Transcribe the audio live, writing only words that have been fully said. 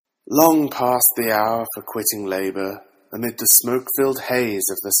Long past the hour for quitting labour, amid the smoke-filled haze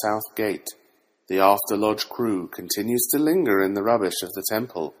of the south gate, the after-lodge crew continues to linger in the rubbish of the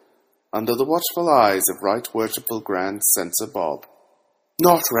temple, under the watchful eyes of Right Worshipful Grand Censor Bob.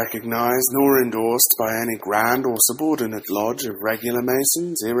 Not recognised nor endorsed by any grand or subordinate lodge of regular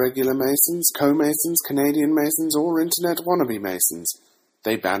masons, irregular masons, co-masons, Canadian masons, or internet wannabe masons,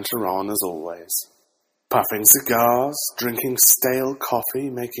 they banter on as always. Puffing cigars, drinking stale coffee,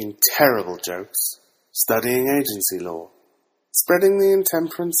 making terrible jokes, studying agency law, spreading the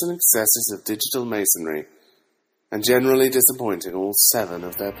intemperance and excesses of digital masonry, and generally disappointing all 7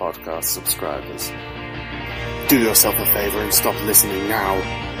 of their podcast subscribers. Do yourself a favour and stop listening now.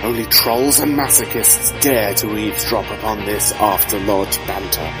 Only trolls and masochists dare to eavesdrop upon this after-lodge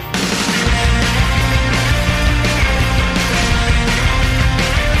banter.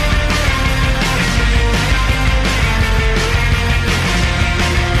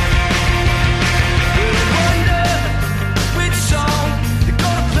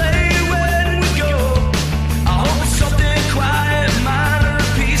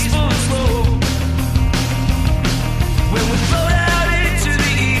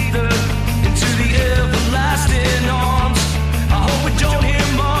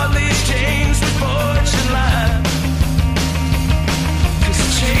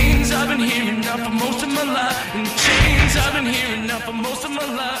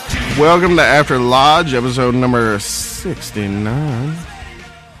 Welcome to After Lodge, episode number 69.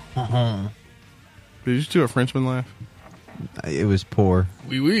 Did you do a Frenchman laugh? It was poor.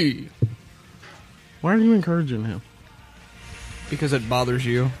 Oui. Why are you encouraging him? Because it bothers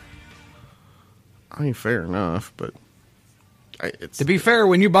you. I mean, fair enough, but... To be fair,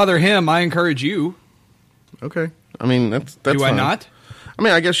 when you bother him, I encourage you. Okay. I mean, that's Do fine. I not? I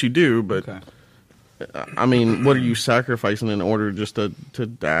mean, I guess you do, but... Okay. I mean, what are you sacrificing in order just to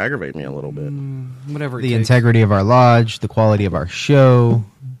aggravate me a little bit? Whatever it The takes. integrity of our lodge, the quality of our show,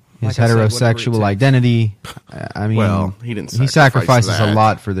 his Like I said, whatever it heterosexual takes. identity. I mean, Well, he didn't he sacrifice sacrifices that. a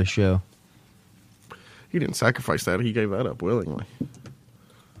lot for the show. He didn't sacrifice that. He gave that up willingly.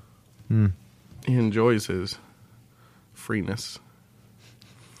 Hmm. He enjoys his freeness.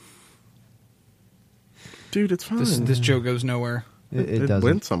 Dude, it's fine. This joke goes nowhere. It It doesn't.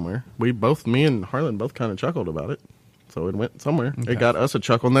 went somewhere. Me and Harlan both kind of chuckled about it. So it went somewhere. Okay. It got us a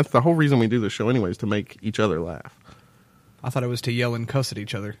chuckle, and that's the whole reason we do this show anyways, to make each other laugh. I thought it was to yell and cuss at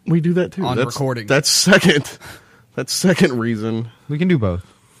each other. We do that too. On That's recording. That's second reason. We can do both.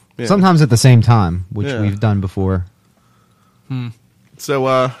 Yeah. Sometimes at the same time, which Yeah. we've done before. So,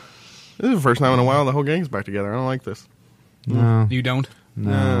 this is the first time in a while the whole gang's back together. I don't like this. No. You don't?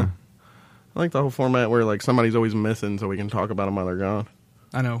 No. I like the whole format where like somebody's always missing so we can talk about them while they're gone.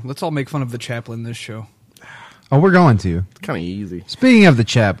 I know. Let's all make fun of the chaplain this show. Oh, we're going to. It's kind of easy. Speaking of the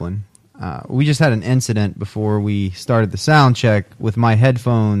chaplain, we just had an incident before we started the sound check with my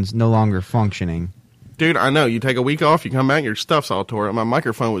headphones no longer functioning. Dude, I know. You take a week off, you come back, your stuff's all tore up. My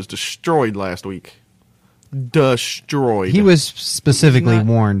microphone was destroyed last week. Destroyed. He was specifically Not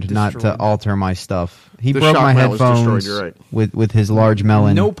warned not destroyed. to alter my stuff. He The broke shock my mount was headphones destroyed, you're right. with his large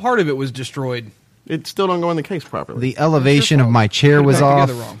melon. No part of it was destroyed. It still don't go in the case properly. The elevation of my chair Put it was back off.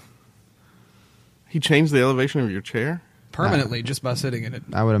 together wrong. He changed the elevation of your chair? Permanently, just by sitting in it.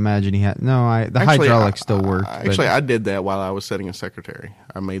 I would imagine he had. No, the Actually, hydraulics still worked. Actually, but I did that while I was setting a secretary.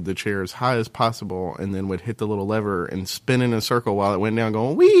 I made the chair as high as possible and then would hit the little lever and spin in a circle while it went down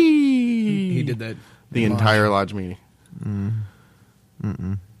going, wee! He did that. The entire lodge meeting.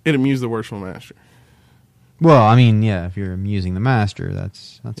 It amused the worshipful master. well, I mean, yeah, if you're amusing the master,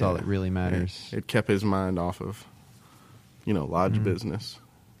 that's all Yeah. that really matters. It kept his mind off of, lodge business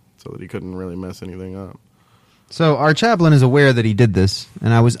so that he couldn't really mess anything up. So our chaplain is aware that he did this,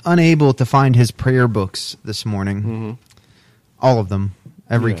 and I was unable to find his prayer books this morning. Mm-hmm. All of them,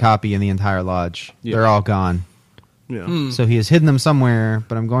 every Yeah. copy in the entire lodge. Yeah. They're all gone. Yeah. So he has hidden them somewhere,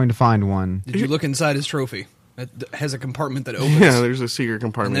 but I'm going to find one. Did you look inside his trophy? It has a compartment that opens. Yeah, there's a secret and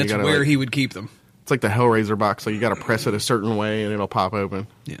compartment. that's You gotta, where he would keep them. It's like the Hellraiser box. So you got to press it a certain way and it'll pop open.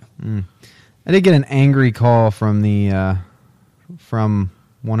 Yeah. I did get an angry call from from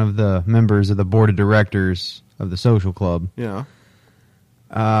one of the members of the board of directors of the social club Yeah.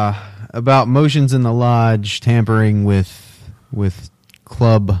 about motions in the lodge tampering with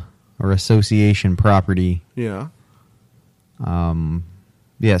club or association property. Yeah.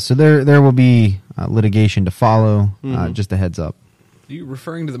 Yeah, so there will be litigation to follow. Just a heads up. Are you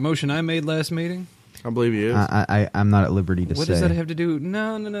referring to the motion I made last meeting? I believe he is. I'm not at liberty to say. What does that have to do?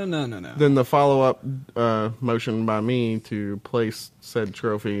 No. Then the follow-up motion by me to place said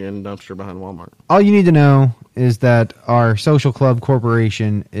trophy in dumpster behind Walmart. All you need to know is that our social club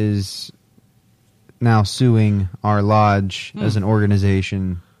corporation is now suing our lodge as an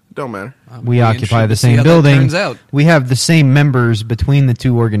organization. Don't matter. We occupy the same building. We have the same members between the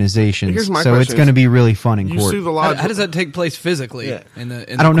two organizations. Here's my so question it's going to be really fun in court. Sue the lodge. How does that take place physically? Yeah. In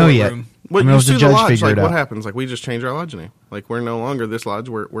the I don't know yet. Well, I mean, you the sue the judge lodge. figure Like, it what out. happens? Like, we just change our lodge name. Like, we're no longer this lodge.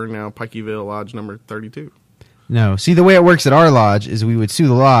 We're now Pikeyville Lodge number 32. No. See, the way it works at our lodge is we would sue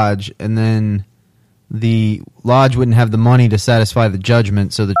the lodge, and then the lodge wouldn't have the money to satisfy the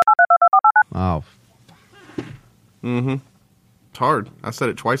judgment, so the... Oh. Mm-hmm. It's hard. I said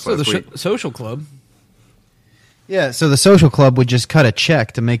it twice So last the week. social club. Yeah, so the social club would just cut a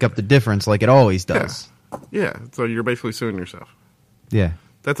check to make up the difference like it always does. Yeah, so you're basically suing yourself. Yeah.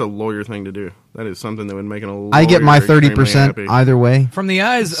 That's a lawyer thing to do. That is something that would make a lawyer I get my extremely 30% happy. either way. From the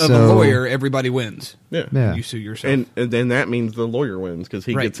eyes of a So- lawyer, everybody wins. Yeah. Yeah. You sue yourself. And then that means the lawyer wins because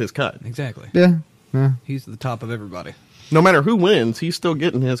he Right. gets his cut. Exactly. Yeah. Yeah. He's the top of everybody. No matter who wins, he's still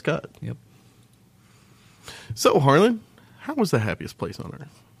getting his cut. Yep. So, Harlan, how was the happiest place on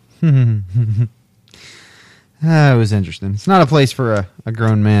earth? It was interesting. It's not a place for a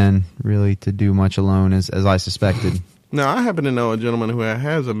grown man, really, to do much alone, as I suspected. Now, I happen to know a gentleman who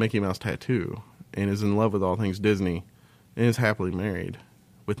has a Mickey Mouse tattoo and is in love with all things Disney and is happily married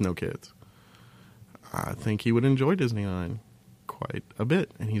with no kids. I think he would enjoy Disneyland quite a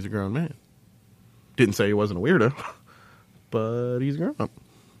bit, and he's a grown man. Didn't say he wasn't a weirdo, but he's grown up.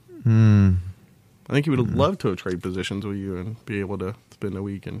 I think he would love to trade positions with you and be able to spend a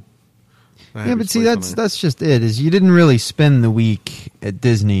week and... Yeah, but see, that's just it. Is you didn't really spend the week at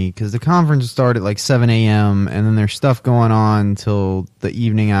Disney because the conference started at like 7 a.m. and then there's stuff going on till the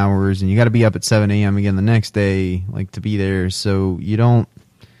evening hours, and you got to be up at 7 a.m. again the next day, like to be there. So you don't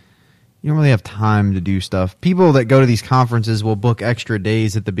really have time to do stuff. People that go to these conferences will book extra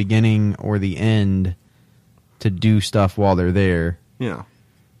days at the beginning or the end to do stuff while they're there. Yeah.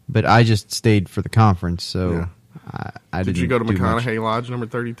 But I just stayed for the conference, so. Yeah. I Did didn't you go to do much. McConaughey Lodge number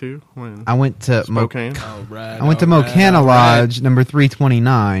 32? I went to Spokane? All right. I went to Mocana Lodge, number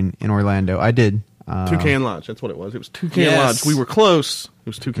 329 in Orlando. I did. Toucan Lodge. That's what it was. It was Toucan Yes. Lodge. We were close. It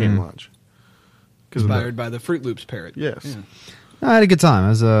was Toucan Lodge. Inspired by the Fruit Loops parrot. Yes. Yeah. I had a good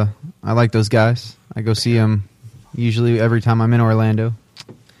time. I like those guys. I go see them usually every time I'm in Orlando.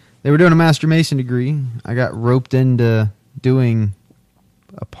 They were doing a Master Mason degree. I got roped into doing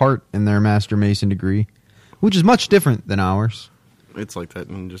a part in their Master Mason degree, which is much different than ours. It's like that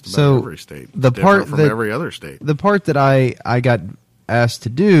in just about So, every state. It's the different part from that- every other state. The part that I got asked to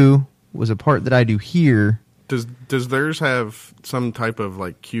do was a part that I do here. Does theirs have some type of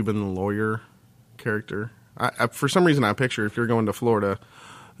like Cuban lawyer character? I for some reason I picture if you're going to Florida,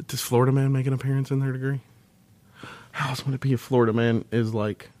 does Florida Man make an appearance in their degree? How else would it be if Florida Man is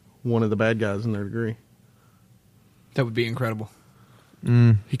like one of the bad guys in their degree? That would be incredible.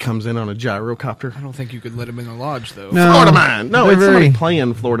 He comes in on a gyrocopter. I don't think you could let him in the lodge, though. No. Florida Man. No, They're it's somebody very-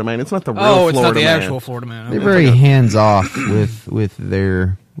 playing Florida Man. It's not the real Oh, it's Florida not the Man. actual Florida man. They're Okay. very hands off with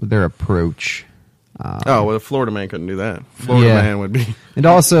their approach. Oh, well, the Florida Man couldn't do that. Florida Yeah. Man would be... And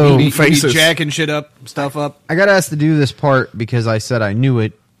also, He'd be faces. jacking shit up, stuff up. I got asked to do this part because I said I knew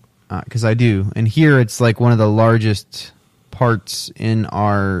it, because I do. And here it's like one of the largest parts in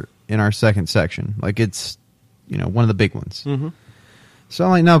our second section. Like it's, one of the big ones. Mm-hmm. So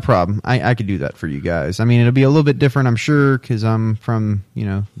I'm like, no problem. I could do that for you guys. I mean, it'll be a little bit different, I'm sure, because I'm from,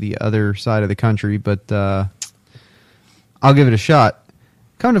 the other side of the country. But I'll give it a shot.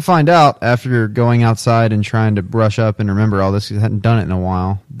 Come to find out, after going outside and trying to brush up and remember all this, because I hadn't done it in a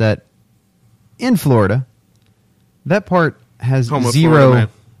while, that in Florida, that part has Home of Florida Man.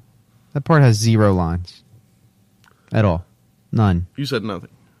 That part has 0 lines at all. None. You said nothing.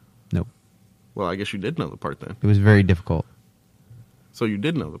 Nope. Well, I guess you did know the part then. It was very difficult. So you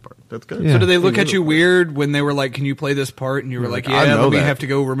did know the part. That's good. Yeah. So did they look knew at the you part. weird when they were like, "Can you play this part?" And you were like, I "Yeah, know let me that. have to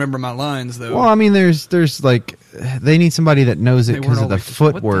go remember my lines, though." Well, I mean, there's like they need somebody that knows it They because weren't of all the like, "What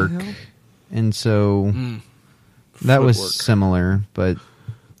the footwork, hell?" and so that was Footwork. similar. But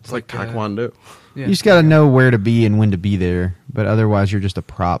It's like like, Taekwondo. Yeah. you just got to know where to be and when to be there. But otherwise, you're just a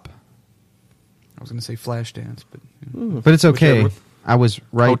prop. I was going to say flash dance, but But it's okay. Whichever. I was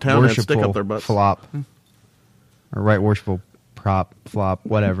right Ho-Town had stick worshipful up their butts. flop, or right worshipful prop flop,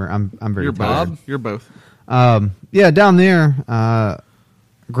 whatever. I'm very You're tired. both. You're both. Yeah, down there,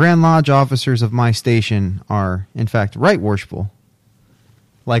 Grand Lodge officers of my station are, in fact, right worshipful,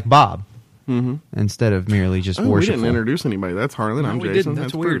 like Bob, instead of merely just Oh, we worshipful. didn't introduce anybody. That's Harlan. no, I'm we Jason. didn't.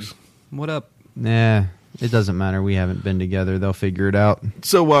 That's weird. Bruce. What up? Nah, it doesn't matter. We haven't been together. They'll figure it out.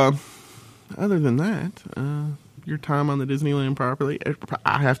 So, other than that, your time on the Disneyland property,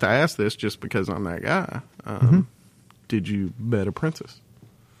 I have to ask this just because I'm that guy. Did you bet a princess?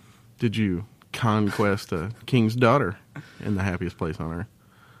 Did you conquest a king's daughter in the happiest place on earth?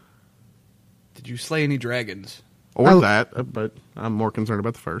 Did you slay any dragons? Or that, but I'm more concerned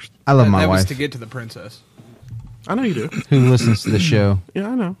about the first. I love my that wife. was to get to the princess. I know you do. Who listens to the show? Yeah,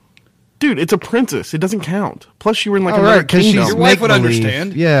 I know. Dude, it's a princess. It doesn't count. Plus, you were in like Oh, another right, 'cause kingdom. she's Your wife would make-believe.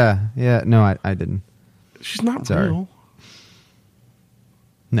 understand. Yeah. No, I didn't. She's not Sorry. real.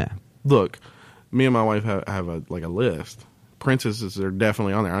 Nah. Look, me and my wife have a list. Princesses are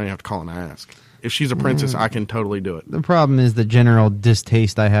definitely on there. I don't even have to call and ask. If she's a princess, I can totally do it. The problem is the general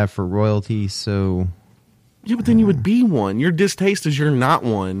distaste I have for royalty, so... Yeah, but then you would be one. Your distaste is you're not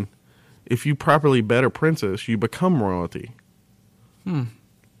one. If you properly bet a princess, you become royalty. You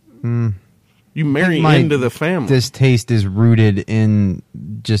marry My into the family. distaste is rooted in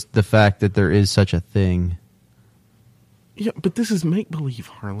just the fact that there is such a thing. Yeah, but this is make-believe,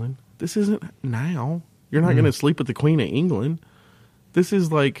 Harlan. This isn't now. You're not going to sleep with the Queen of England. This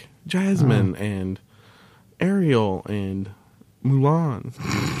is like Jasmine and Ariel and Mulan.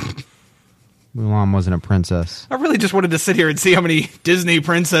 Mulan wasn't a princess. I really just wanted to sit here and see how many Disney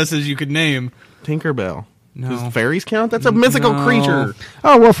princesses you could name. Tinkerbell. No. Does fairies count? That's a mythical No. creature.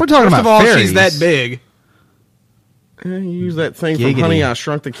 Oh, well, if we're talking First about of all, fairies, she's that big. You use that thing from Giggity. Honey, I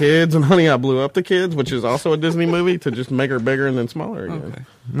Shrunk the Kids and Honey, I Blew Up the Kids, which is also a Disney movie, to just make her bigger and then smaller again. Okay.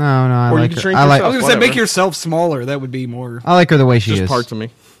 No, I Or you like can her. shrink I I was yourself. going to say, make Whatever. yourself smaller. That would be more. like her the way she Just is. parts of me.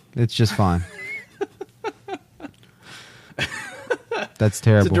 It's just fine. That's It's a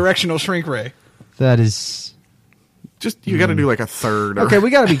terrible. directional shrink ray. That is... Just, you got to do like a third. Or, Okay, we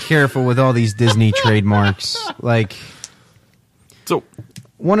got to be careful with all these Disney trademarks. Like... So,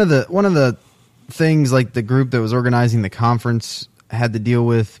 One of the things like the group that was organizing the conference had to deal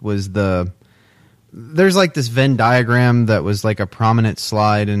with was there's like this Venn diagram that was like a prominent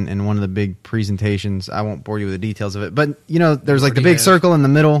slide in one of the big presentations. I won't bore you with the details of it, but you know, there's like the Already big have. circle in the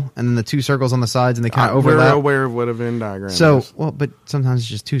middle and then the two circles on the sides and they kind of we're overlap. aware of what a Venn diagram So, is. well, but sometimes it's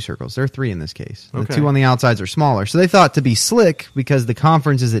just two circles. There are three in this case. The Okay. two on the outsides are smaller. So they thought to be slick, because the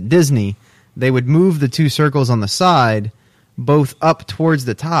conference is at Disney, they would move the two circles on the side both up towards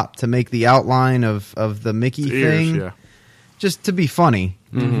the top to make the outline of the Mickey Ears, thing. yeah. Just to be funny.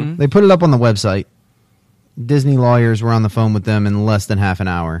 Mm-hmm. They put it up on the website. Disney lawyers were on the phone with them in less than half an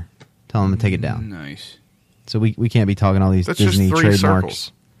hour, telling them to take it down. Nice. So we can't be talking all these That's Disney just three trademarks.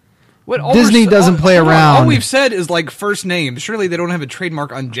 circles. What, all Disney we're- doesn't play hold on, around. All we've said is like first names. Surely they don't have a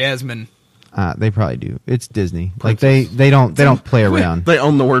trademark on Jasmine. They probably do. It's Disney. Like they don't play around. They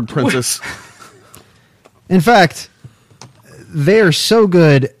own the word princess. In fact, they are so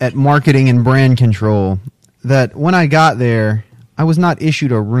good at marketing and brand control that when I got there, I was not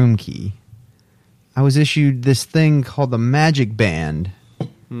issued a room key. I was issued this thing called the Magic Band,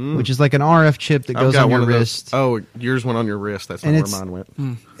 which is like an RF chip that I've goes got on your one of those. wrist. Oh, yours went on your wrist. That's not And where it's-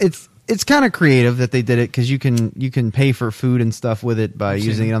 mine went. It's kind of creative that they did it because you can pay for food and stuff with it by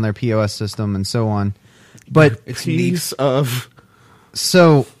using it on their POS system and so on. But It's Piece of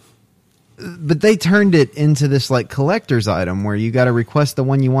but they turned it into this like collector's item where you got to request the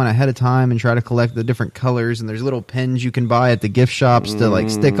one you want ahead of time and try to collect the different colors, and there's little pens you can buy at the gift shops to like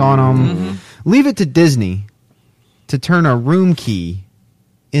stick on them. Leave it to Disney to turn a room key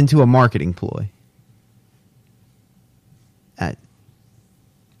into a marketing ploy.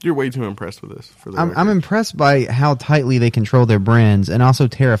 You're way too impressed with this. For the I'm record. impressed by how tightly they control their brands, and also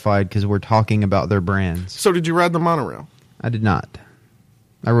terrified because we're talking about their brands. So, did you ride the monorail? I did not.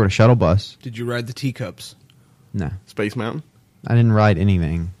 I rode a shuttle bus. Did you ride the teacups? No, Space Mountain? I didn't ride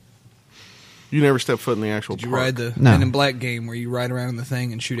anything. You never stepped foot in the actual Did you park. ride the No. Men in Black game where you ride around in the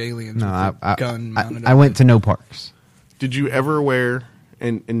thing and shoot aliens No, with a gun mounted I up went it? to no parks. Did you ever wear,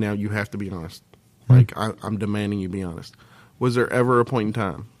 and now you have to be honest, like I'm demanding you be honest, was there ever a point in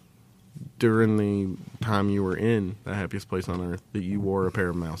time during the time you were in the happiest place on earth that you wore a pair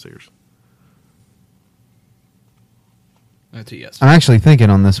of mouse ears? That's a yes. I'm actually thinking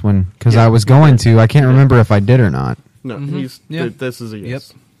on this one because Yeah, I was going to. I can't remember if I did or not. No, he's Yeah. this is a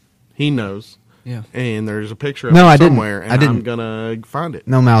yes. Yep. He knows. Yeah. And there's a picture of No, it I didn't. somewhere, and I didn't. I'm gonna find it.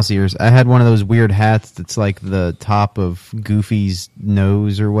 No mouse ears. I had one of those weird hats that's like the top of Goofy's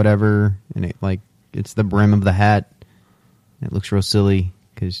nose or whatever, and it's the brim of the hat. It looks real silly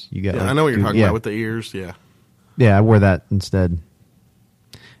because you got. Yeah, like, I know what you're talking yeah. about with the ears. Yeah, Yeah, I wore that instead.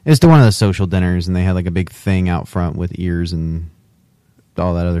 It's to one of the social dinners, and they had like a big thing out front with ears and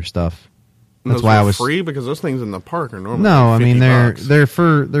all that other stuff. And That's those why I were was free because those things in the park are normally No, I mean $50. they're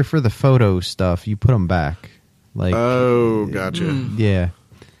for the photo stuff. You put them back. Like Oh, gotcha. yeah.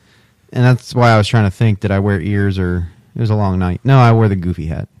 And that's why I was trying to think, did I wear ears or it was a long night. No, I wore the goofy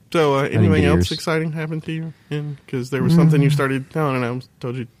hat. So, anything get else ears. exciting happened to you? Because there was something you started telling, and I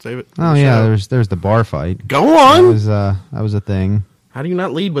told you to save it. for Oh the yeah, show. there's the bar fight. Go That on. was a thing. How do you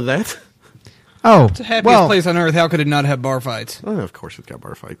not lead with that? Oh, It's the happiest well, place on earth. How could it not have bar fights? Oh, of course, it's got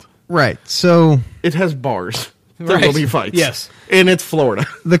bar fights. right. So It has bars. There Right. will be fights. Yes. and it's Florida.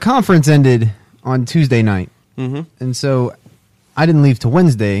 the conference ended on Tuesday night, and so I didn't leave till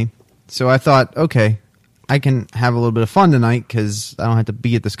Wednesday. So I thought, okay, I can have a little bit of fun tonight because I don't have to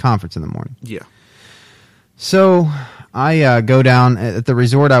be at this conference in the morning. Yeah. So I go down at the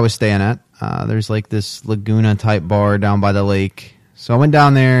resort I was staying at. There's like this Laguna type bar down by the lake. So I went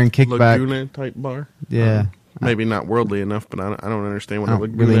down there and kicked back. Laguna type bar. Yeah, Maybe not worldly enough, but I don't understand what I a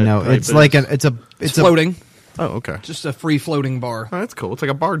don't Laguna really know. type It's is. like It's it's a floating. Oh, okay. Just a free floating bar. Oh, that's cool. It's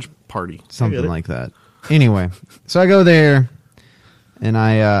like a barge party. I something get it. like that. Anyway, so I go there and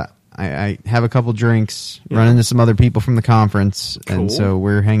I have a couple drinks, run into some other people from the conference, Cool. and so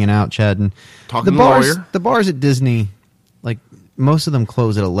we're hanging out, chatting. Talking the bars, lawyer. the bars at Disney, like most of them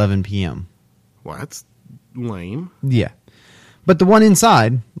close at 11 p.m. Well, that's lame. Yeah. But the one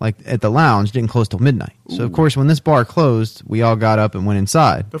inside, like at the lounge, didn't close till midnight. So, of course, when this bar closed, we all got up and went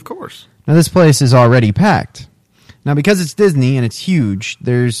inside. Of course. Now, this place is already packed. Now, because it's Disney and it's huge,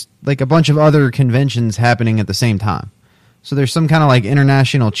 there's like a bunch of other conventions happening at the same time. So there's some kind of like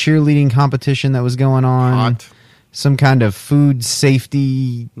international cheerleading competition that was going on. Hot. Some kind of food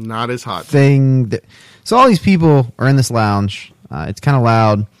safety Not as hot. thing. So all these people are in this lounge. It's kind of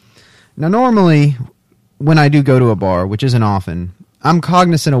loud. Now, normally, when I do go to a bar, which isn't often, I'm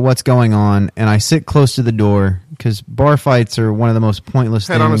cognizant of what's going on, and I sit close to the door because bar fights are one of the most pointless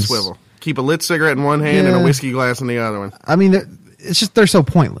Head things. on a swivel. Keep a lit cigarette in one hand and a Yeah. whiskey glass in the other one. I mean, it's just they're so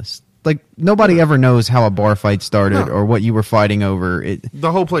pointless. Like nobody ever knows how a bar fight started No. or what you were fighting over.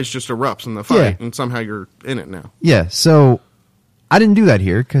 The whole place just erupts in the fight, Yeah. and somehow you're in it now. Yeah, so I didn't do that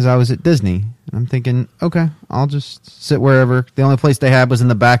here because I was at Disney. And I'm thinking, okay, I'll just sit wherever. The only place they had was in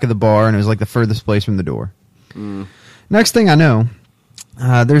the back of the bar, and it was like the furthest place from the door. Next thing I know,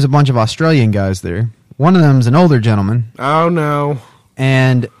 there's a bunch of Australian guys there. One of them's an older gentleman, Oh, no.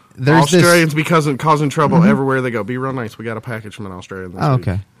 and there's Australians causing trouble everywhere they go. Be real nice. We got a package from an Australian this Oh, week.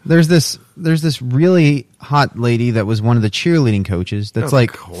 okay. There's this really hot lady that was one of the cheerleading coaches. That's Of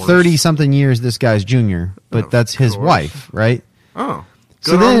like course. 30 something years. This guy's junior, but Of that's his course. wife, right? Oh,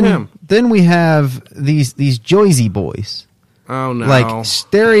 So good on him. then we have these Joyzy boys, Oh, no. like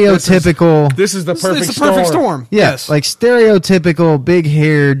stereotypical. This is the It's perfect the perfect storm. Yeah, Yes. like stereotypical big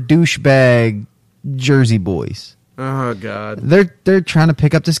hair douchebag Jersey boys. Oh, God. They're trying to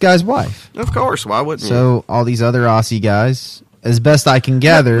pick up this guy's wife. Of course. Why wouldn't you? So all these other Aussie guys, as best I can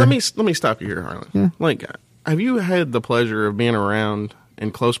gather, Let me stop you here, Harlan. Yeah. Like, have you had the pleasure of being around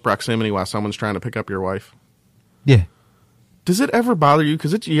in close proximity while someone's trying to pick up your wife? yeah. Does it ever bother you?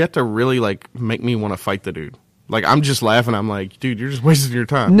 Because it's yet to really like make me want to fight the dude. Like I'm just laughing. I'm like, dude, you're just wasting your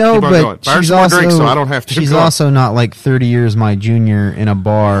time. No, Keep on but going. Buy her she's some more also drinks so I don't have to. She's go. also not like 30 years my junior in a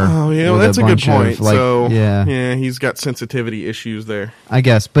bar. Oh yeah, well, with that's a good bunch of, point. like, So yeah, he's got sensitivity issues there. I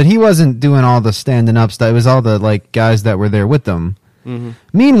guess, but he wasn't doing all the standing up stuff. It was all the like guys that were there with them. Mm-hmm.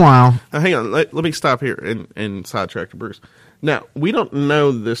 Meanwhile, Hang on, let me stop here and sidetrack to Bruce. Now we don't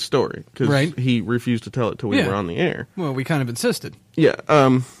know this story because Right. he refused to tell it till we Yeah. were on the air. Well, we kind of insisted. Yeah.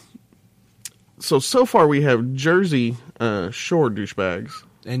 So far we have Jersey Shore douchebags.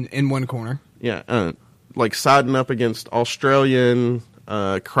 In one corner. Yeah. Like siding up against Australian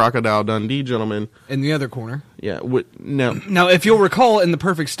Crocodile Dundee gentlemen. In the other corner. Yeah. Now. Now, if you'll recall, in the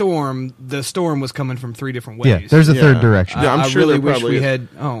perfect storm, the storm was coming from three different ways. yeah, there's a Yeah. third direction. Yeah, I'm I sure really there wish probably we is. had.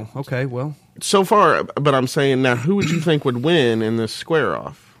 Oh, okay. Well, So far, but I'm saying now, who would you think would win in this square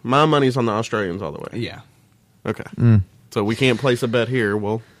off? My money's on the Australians all the way. yeah, Okay. So we can't place a bet here.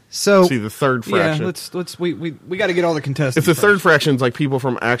 We'll So see the third fraction. yeah. Let's we got to get all the contestants. if the third first. fraction's like people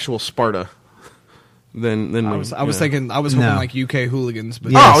from actual Sparta, then I was thinking, I was hoping No. like UK hooligans,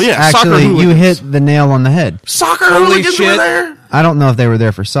 but yes, Oh, yeah, soccer actually, you hooligans. hit the nail on the head. soccer Holy hooligans were shit. there. I don't know if they were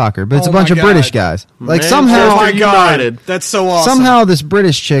there for soccer, but it's Oh a bunch my of British God. guys. Like Manchester somehow, United. that's so awesome. somehow this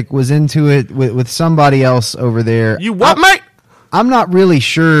British chick was into it with somebody else over there. You what, mate? I'm not really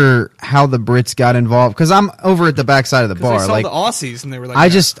sure how the Brits got involved because I'm over at the backside of the 'Cause bar. they saw Like the Aussies and they were like, I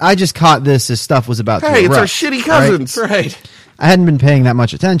just caught this as stuff was about to Hey, it's our erupt, shitty right? cousins. right. I hadn't been paying that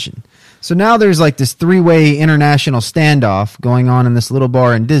much attention. So now there's like this three-way international standoff going on in this little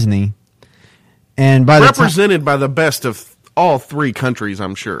bar in Disney. And by the time, Represented by the best of all three countries,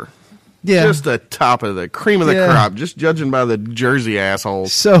 I'm sure. Yeah. Just the top of the cream of the crop, just judging by the Jersey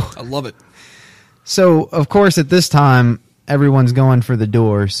assholes. So I love it. So, of course, at this time, everyone's going for the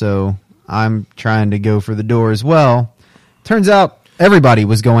door, so I'm trying to go for the door as well. Turns out everybody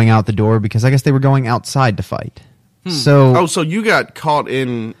was going out the door because I guess they were going outside to fight. So, So you got caught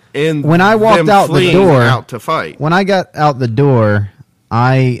in when I walked them out the fleeing door, out to fight. when I got out the door,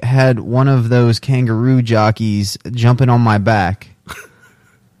 I had one of those kangaroo jockeys jumping on my back.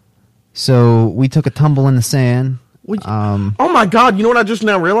 So we took a tumble in the sand. Oh my God! You know what I just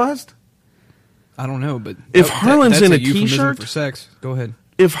now realized? I don't know, but If Harlan's that's in a euphemism t-shirt- for sex, go ahead.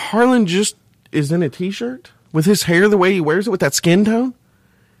 If Harlan just is in a t-shirt with his hair the way he wears it with that skin tone,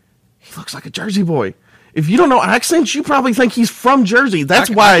 he looks like a Jersey boy. If you don't know accents, you probably think he's from Jersey. That's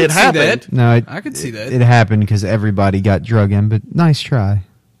why it could see happened. that. No, I could see that. It happened because everybody got drug in, but nice try.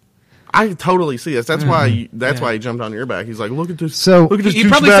 I totally see this. That's why. Yeah. why he jumped on your back. He's like, look at this. So- look at this He douchebag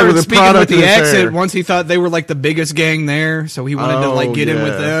probably started with a speaking product with in the his accent hair. once he thought they were like the biggest gang there, so he wanted to like get in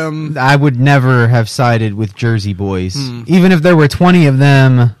with yeah. them. I would never have sided with Jersey boys. Hmm. Even if there were 20 of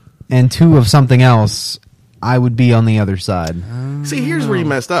them and 2 of something else, I would be on the other side. See, here's where you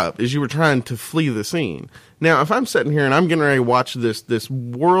messed up: is you were trying to flee the scene. Now, if I'm sitting here and I'm getting ready to watch this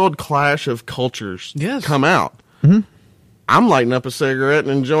world clash of cultures Yes. come out, I'm lighting up a cigarette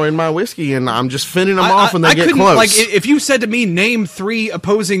and enjoying my whiskey, and I'm just fending them I- off when I they get couldn't, close. Like, if you said to me, name 3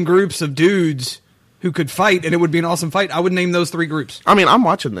 opposing groups of dudes who could fight, and it would be an awesome fight, I would name those 3 groups. I mean, I'm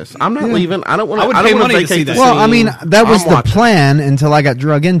watching this. I'm not leaving. I don't want I to. would I pay don't want money to to see vacate the that. Well, I scene. mean, that was I'm the watching. plan until I got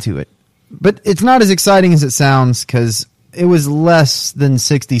drug into it. But it's not as exciting as it sounds because it was less than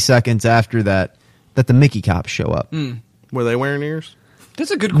 60 seconds after that the Mickey cops show up. Were they wearing ears?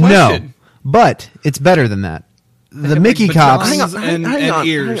 That's a good No, question. but it's better than that. The have, Mickey like, cops. batons. And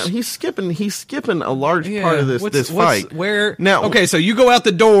ears. Hang on. He's skipping a large Yeah, part of this fight. Where Now, okay, so you go out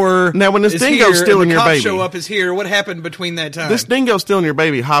the door. Now, when this is dingo's here, stealing and the your cops baby. show up is here. What happened between that time? this dingo stealing your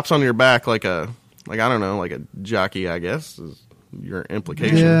baby hops on your back like I don't know, like a jockey, I guess is your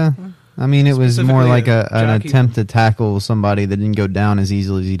implication. Yeah. I mean, it was more Specifically like an jockey. attempt to tackle somebody that didn't go down as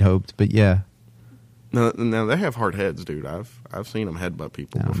easily as he'd hoped. But yeah, No, they have hard heads, dude. I've seen them headbutt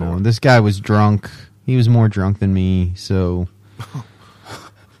people I don't before. know. This guy was drunk. He was more drunk than me. So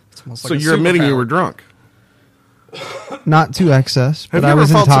It's almost So like a you're admitting you superpower. were drunk. not to excess, Have but you I ever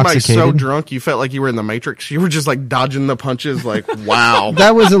was felt somebody intoxicated. so drunk you felt like you were in the Matrix? You were just like dodging the punches, like wow.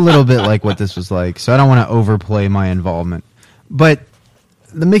 That was a little bit like what this was like. So I don't want to overplay my involvement. But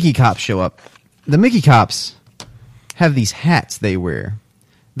the Mickey cops show up. The Mickey cops have these hats they wear.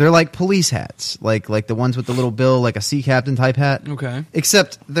 They're like police hats, like the ones with the little bill, like a sea captain type hat. Okay.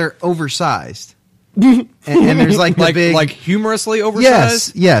 Except they're oversized. and there's like the big, like humorously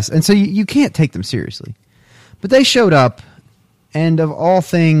oversized. yes. And so you can't take them seriously. But they showed up, and of all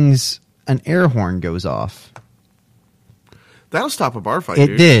things, an air horn goes off. That'll stop a bar fight. It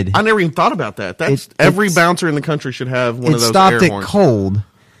dude. did. I never even thought about that. That's It- every it's- bouncer in the country should have one It of those stopped air it horns. cold.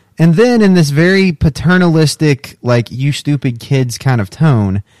 And then in this very paternalistic, like, you stupid kids kind of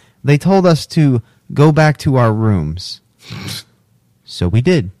tone, they told us to go back to our rooms. So we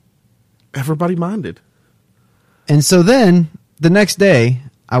did. Everybody minded. And so then, the next day,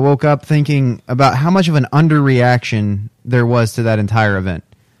 I woke up thinking about how much of an underreaction there was to that entire event.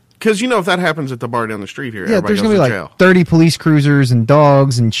 Because if that happens at the bar down the street here, Yeah, everybody there's goes going to be to like jail. 30 police cruisers and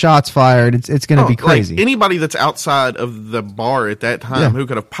dogs and shots fired. It's going to be crazy. Like anybody that's outside of the bar at that time Yeah. who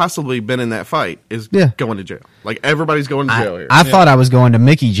could have possibly been in that fight is Yeah. going to jail. Like everybody's going to jail here. I thought I was going to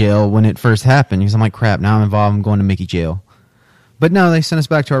Mickey jail when it first happened because I'm like, crap, now I'm involved. I'm going to Mickey jail. But no, they sent us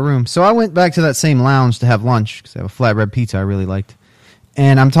back to our room. So I went back to that same lounge to have lunch because I have a flatbread pizza I really liked.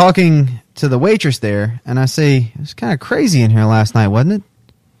 And I'm talking to the waitress there, and I say, it was kind of crazy in here last night, wasn't it?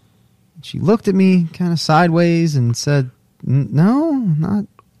 She looked at me kind of sideways and said, no,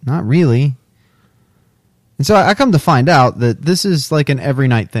 not really. And so I come to find out that this is like an every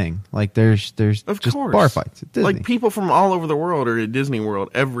night thing. Like there's Of just course. bar fights at Disney. Like people from all over the world are at Disney World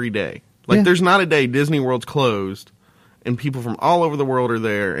every day. Like Yeah. there's not a day Disney World's closed and people from all over the world are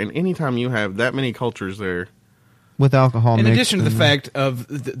there. And anytime you have that many cultures there, with alcohol In mixed addition to the and- fact of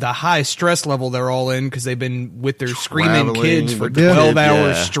the high stress level they're all in because they've been with their screaming Traveling kids for with the 12 kid,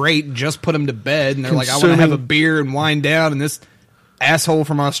 hours yeah. straight, just put them to bed, and they're like, I want to Consuming- have a beer and wind down, and this asshole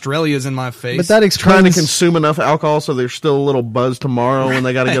from Australia is in my face. But that trying to explains, consume enough alcohol so they're still a little buzzed tomorrow when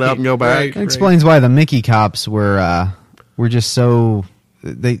they got to get up and go back. Right. that explains why the Mickey cops were just so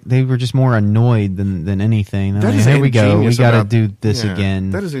they were just more annoyed than anything. That Like, is here we go. We ingenious got to about- do this yeah,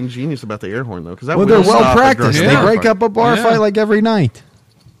 again. That is ingenious about the air horn though, because well, they're well practiced. Yeah. They break up a bar Yeah. fight like every night.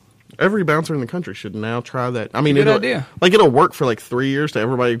 Every bouncer in the country should now try that. I mean, Good idea. It'll work for like 3 years till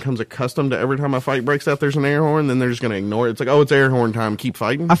everybody becomes accustomed to every time a fight breaks out, there's an air horn. Then they're just going to ignore it. It's like, oh, it's air horn time. Keep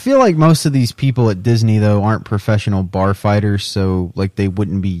fighting. I feel like most of these people at Disney though aren't professional bar fighters, so like they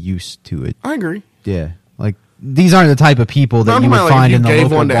wouldn't be used to it. I agree. Yeah, like these aren't the type of people that I'm you would talking about, like, find if in the you gave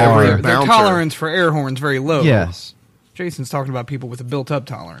local one to bar. every Their bouncer. tolerance for air horns very low. Yes. Jason's talking about people with a built-up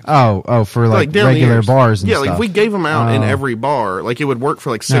tolerance. Oh, for like down the regular ears. bars and yeah, stuff. like if we gave them out in Oh. every bar, like it would work for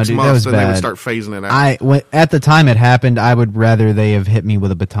like No, 6 dude, that months, was and they would bad. start phasing it out. At the time it happened, I would rather they have hit me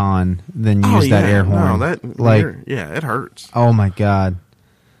with a baton than use that air horn. No, it hurts. Oh my god,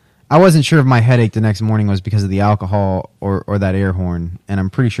 I wasn't sure if my headache the next morning was because of the alcohol or that air horn, and I'm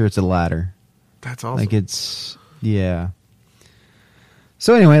pretty sure it's the latter. That's awesome. Like it's yeah.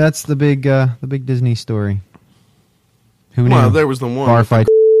 So anyway, that's the big Disney story. Who knew? Well, there was the one bar with the- fight.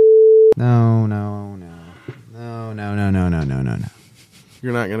 No.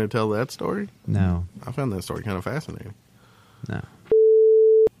 You're not going to tell that story? No. I found that story kind of fascinating. No.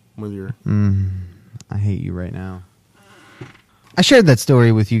 With your I hate you right now. I shared that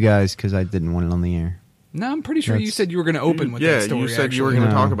story with you guys because I didn't want it on the air. No, I'm pretty sure you That's- said you were going to open with yeah, that story. you said you were actually. going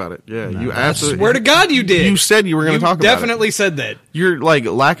to No. talk about it. Yeah, you I absolutely. swear to God, you did. You said you were going to talk about it. Definitely said that. Your like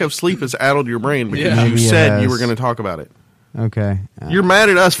lack of sleep has addled your brain because Yeah. you Maybe it said you has. were going to talk about it. Okay. You're mad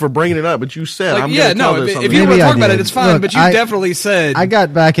at us for bringing it up, but you said Like, I'm yeah, going to tell no. this. on If the you air. want to Maybe I talk about it, did. it's fine. Look, but you I- definitely said. I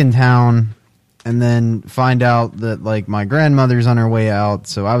got back in town and then find out that like my grandmother's on her way out.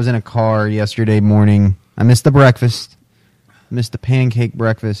 So I was in a car yesterday morning. I missed the breakfast. Missed the pancake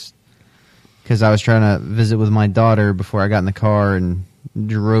breakfast because I was trying to visit with my daughter before I got in the car and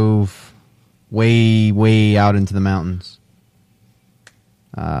drove way out into the mountains.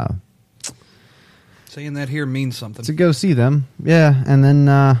 saying that here means something. To go see them. Yeah, and then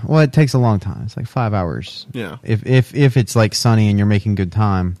it takes a long time. It's like 5 hours. Yeah. If it's like sunny and you're making good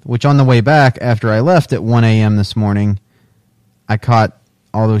time. Which on the way back after I left at 1 a.m. this morning, I caught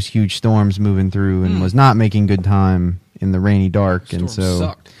all those huge storms moving through and was not making good time in the rainy dark, and Storm so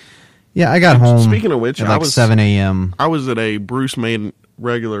sucked. yeah, I got home. Speaking of which, at I like was- 7 a.m. I was at a Bruce Made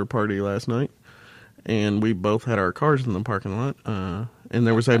regular party last night, and we both had our cars in the parking lot, and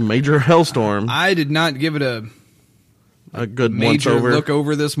there was a major hailstorm. I did not give it a good once major over. look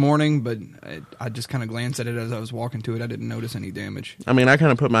over this morning, but I just kind of glanced at it as I was walking to it. I didn't notice any damage. I mean, I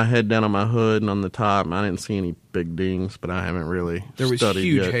kind of put my head down on my hood and on the top, and I didn't see any big dings, but I haven't really There was studied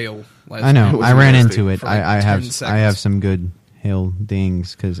huge yet. hail last I night. know. was I ran nasty into it. for like I 10 have seconds. some good hail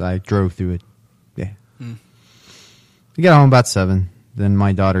dings because I drove through it. Yeah. I got home about 7. Then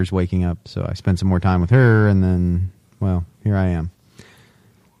my daughter's waking up, so I spent some more time with her, and then, well, here I am.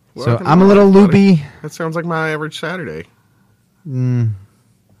 So Welcome I'm to a little life, buddy. loopy. That sounds like my average Saturday. Seems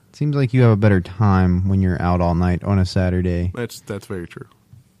like you have a better time when you're out all night on a Saturday. That's very true.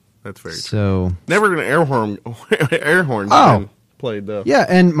 That's very true. So Never an air horn Oh. been played though. yeah,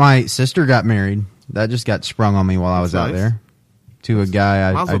 and my sister got married. That just got sprung on me while I was That's out nice. there to a guy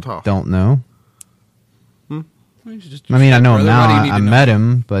I Mazel tov. don't know. You should just- I mean, I know him brother, now. why do you need I to know? met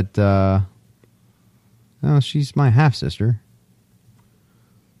him, but no, she's my half sister.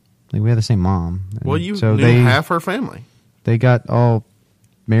 Like we have the same mom. And Well, you so knew half her family. they got all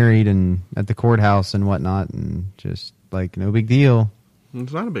married and at the courthouse and whatnot, and just like no big deal.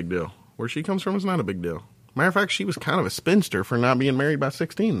 It's not a big deal. Where she comes from is not a big deal. Matter of fact, she was kind of a spinster for not being married by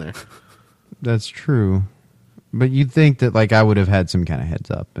 16 there. That's true. But you'd think that like I would have had some kind of heads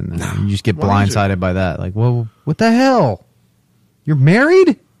up, and then you just get Why would you? blindsided by that. Like, well, what the hell? You're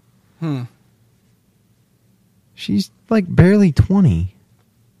married? She's like barely 20.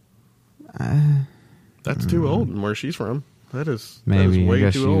 That's too old. And where she's from, that is Maybe way I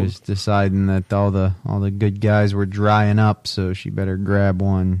guess too she old. was deciding that all the good guys were drying up, so she better grab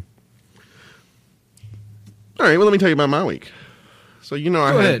one. All right, well, let me tell you about my week. So I Go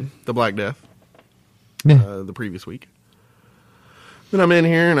had ahead. the Black Death Yeah. the previous week. Then I'm in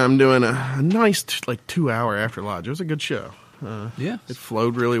here and I'm doing a nice 2-hour After Lodge. It was a good show. Yeah. It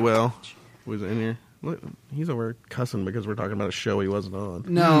flowed really well. Was in here. Look, he's over cussing because we're talking about a show he wasn't on.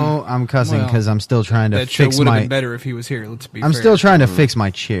 No, I'm cussing Well, because I'm still trying to That show fix would have my. been better if he was here. Let's be I'm fair. still trying to fix my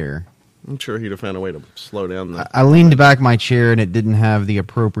chair. I'm sure he'd have found a way to slow down the. I leaned back my chair and it didn't have the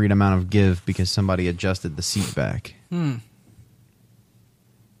appropriate amount of give because somebody adjusted the seat back.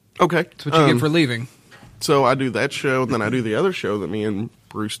 Okay. That's what you get for leaving. So I do that show, and then I do the other show that me and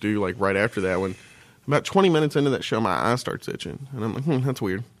Bruce do, like, right after that one. About 20 minutes into that show, my eye starts itching. And I'm like, that's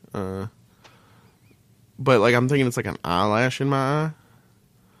weird. But, like, I'm thinking it's like an eyelash in my eye.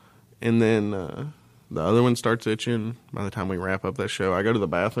 And then the other one starts itching. By the time we wrap up that show, I go to the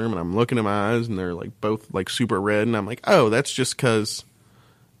bathroom, and I'm looking at my eyes, and they're, like, both, like, super red. And I'm like, oh, that's just because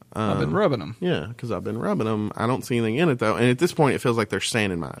I've been rubbing them. Yeah, because I've been rubbing them. I don't see anything in it, though. And at this point, it feels like there's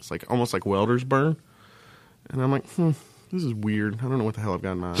sand in my eyes, like almost like welder's burn. And I'm like, this is weird. I don't know what the hell I've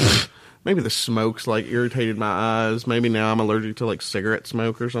got in my eyes. Maybe the smoke's, like, irritated my eyes. Maybe now I'm allergic to, like, cigarette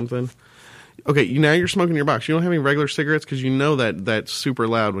smoke or something. Okay, now you're smoking your box. You don't have any regular cigarettes because you know that that's super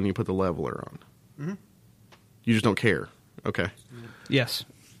loud when you put the leveler on. Mm-hmm. You just don't care. Okay. Yes.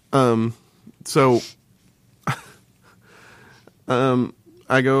 So,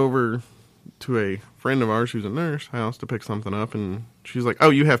 I go over to a friend of ours who's a nurse house to pick something up, and she's like, "Oh,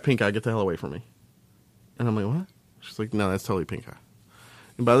 you have pink eye. Get the hell away from me." And I'm like, "What?" She's like, "No, that's totally pink eye."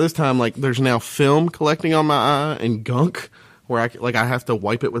 And by this time, like, there's now film collecting on my eye and gunk where I have to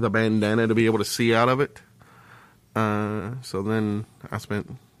wipe it with a bandana to be able to see out of it. So then I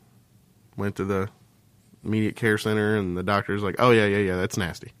went to the immediate care center, and the doctor's like, "Oh, yeah, that's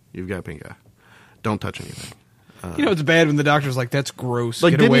nasty. You've got pink eye. Don't touch anything." It's bad when the doctor's like, "That's gross.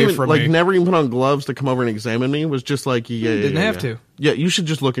 Like, Get away from me." Never even put on gloves to come over and examine me. Was just like, didn't have to. Yeah, you should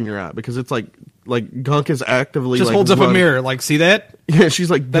just look in your eye because it's like gunk is actively just holds up a mirror. Like, see that? Yeah, she's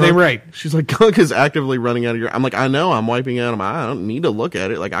like, that ain't right. She's like, gunk is actively running out of your. I'm like, I know, I'm wiping out of my eye. I don't need to look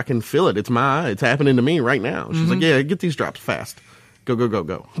at it. Like, I can feel it. It's my eye. It's happening to me right now. She's like, yeah, get these drops fast. Go.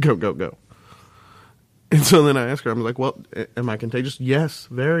 And so then I asked her, I'm like, well, am I contagious? Yes,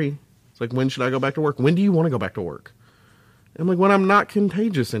 very. It's like, when should I go back to work? When do you want to go back to work? I'm like, when I'm not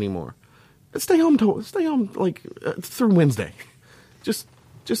contagious anymore. Stay home like through Wednesday. Just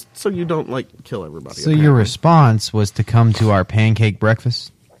so you don't like kill everybody. So your response was to come to our pancake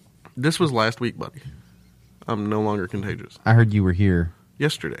breakfast? This was last week, buddy. I'm no longer contagious. I heard you were here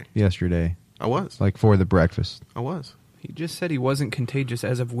yesterday. I was. Like for the breakfast. I was. He just said he wasn't contagious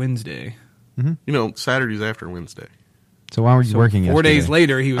as of Wednesday. Mm-hmm. Saturday's after Wednesday. So why were you working yesterday? 4 days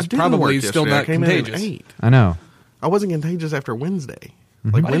later, he was probably still not contagious. I know. I wasn't contagious after Wednesday.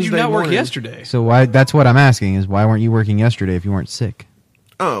 Mm-hmm. Like, why did you not work yesterday? So that's what I'm asking is why weren't you working yesterday if you weren't sick?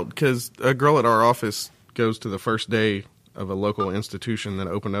 Oh, because a girl at our office goes to the first day of a local institution that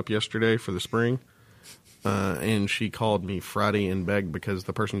opened up yesterday for the spring. And she called me Friday and begged because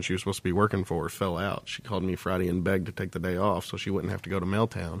the person she was supposed to be working for fell out. She called me Friday and begged to take the day off so she wouldn't have to go to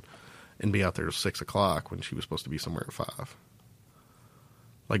Mailtown and be out there till 6 o'clock when she was supposed to be somewhere at 5.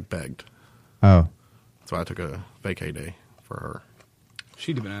 Like, begged. Oh. So I took a vacay day for her.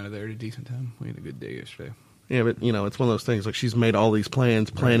 She'd have been out of there at a decent time. We had a good day yesterday. Yeah, but, it's one of those things. Like, she's made all these plans,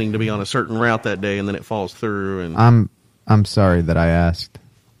 planning to be on a certain route that day, and then it falls through. And I'm sorry that I asked.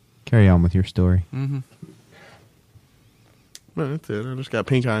 Carry on with your story. Mm-hmm. No, that's it. I just got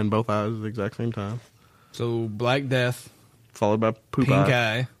pink eye in both eyes at the exact same time. So, Black Death. Followed by poop pink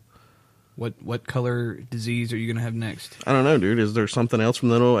eye. What color disease are you going to have next? I don't know, dude. Is there something else from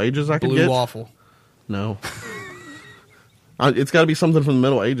the Middle Ages I could get? Blue waffle. No. It's got to be something from the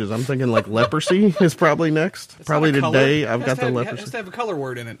Middle Ages. I'm thinking like leprosy is probably next. It's probably today color. I've got the leprosy. It has to have a color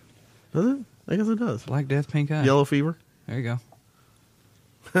word in it. Does it? I guess it does. Black Death, pink eye. Yellow fever. There you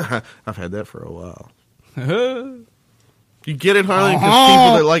go. I've had that for a while. You get it, Harlan? Because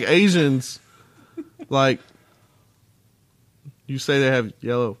people that like Asians, like, you say they have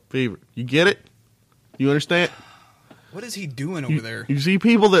yellow fever. You get it? You understand? What is he doing over there? You see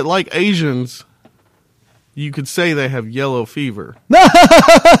people that like Asians, you could say they have yellow fever.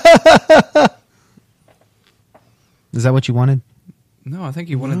 Is that what you wanted? No, I think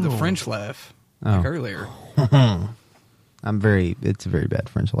you wanted the French laugh like earlier. It's a very bad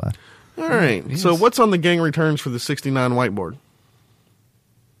French laugh. All right. Yes. So what's on the gang returns for the 69 whiteboard?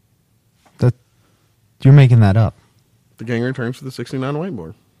 You're making that up. The gang returns for the 69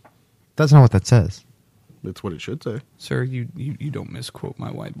 whiteboard. That's not what that says. That's what it should say. Sir, you don't misquote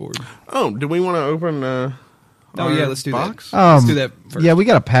my whiteboard. Oh, do we want to open let's do box? That. Let's do that first. Yeah, we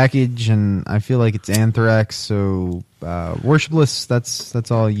got a package, and I feel like it's Anthrax, so worshipless,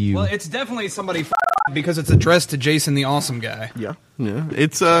 that's all you... Well, it's definitely somebody because it's addressed to Jason the Awesome Guy. Yeah.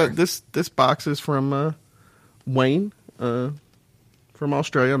 It's this box is from Wayne from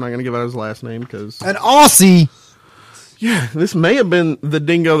Australia. I'm not going to give out his last name because... An Aussie! Yeah, this may have been the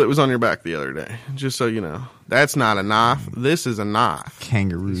dingo that was on your back the other day. Just so you know. That's not a knife. This is a knife.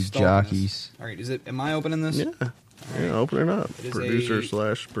 Kangaroo jockeys. All right, am I opening this? Yeah. Yeah, open it up.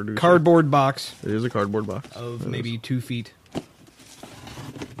 Producer/producer. Cardboard box. It is a cardboard box. Of maybe 2 feet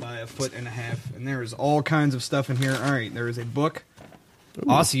by 1.5 feet. And there is all kinds of stuff in here. All right, there is a book. Ooh.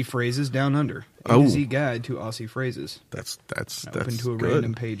 Aussie Phrases Down Under. A to Z Guide to Aussie Phrases. That's open to a good.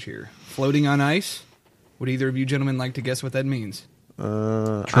 Random page here. Floating on ice. Would either of you gentlemen like to guess what that means?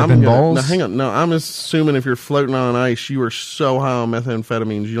 Tripping balls? No, hang on. No, I'm assuming if you're floating on ice, you are so high on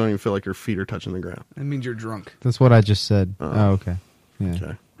methamphetamines, you don't even feel like your feet are touching the ground. That means you're drunk. That's what I just said. Oh, okay. Yeah.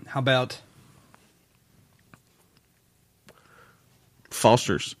 Okay. How about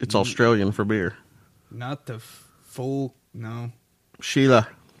Foster's. It's Australian for beer. not the full? No, Sheila.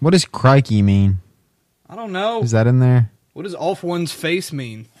 What does crikey mean? I don't know. Is that in there? What does off one's face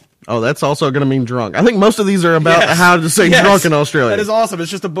mean? Oh, that's also going to mean drunk. I think most of these are about Yes. how to say Yes. drunk in Australia. That is awesome. It's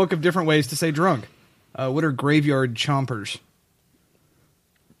just a book of different ways to say drunk. What are graveyard chompers?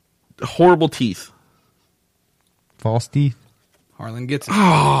 Horrible teeth. False teeth? Harlan gets it.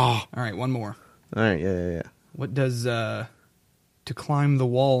 Oh. All right, one more. All right, yeah. What does to climb the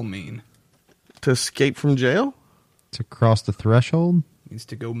wall mean? To escape from jail? To cross the threshold? Means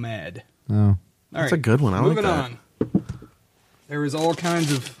to go mad. Oh. All That's right, a good one. I like moving that. on. There is all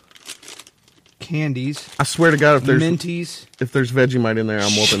kinds of candies, I swear to God, if there's minties. Vegemite in there,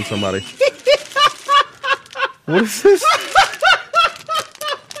 I'm whooping somebody. What is this?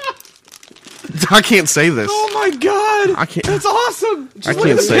 I can't say this. Oh my god! I can't- That's awesome. Just I look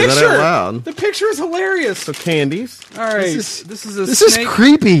can't at the say that picture. out loud. The picture is hilarious. So candies. All right, This this is This is snake.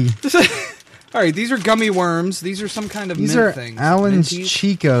 creepy. All right, these are gummy worms. These are some kind of These mint are things. Alan's Minties.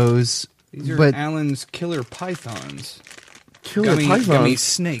 Chicos, These are but Alan's killer pythons. Killer pythons. Gummy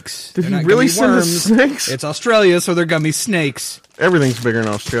snakes. Did They're he not really gummy send us worms. snakes? It's Australia, so they're gummy snakes. Everything's bigger in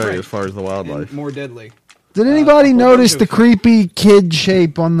Australia Right. as far as the wildlife. And more deadly. did anybody a whole notice bunch the of- creepy kid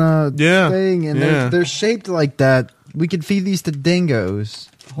shape on the Yeah, thing? And yeah. they're shaped like that. We could feed these to dingoes,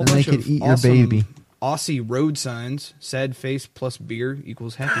 A whole and they bunch could of eat awesome your baby. Aussie road signs. Sad face plus beer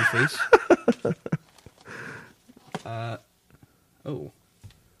equals happy face. Oh.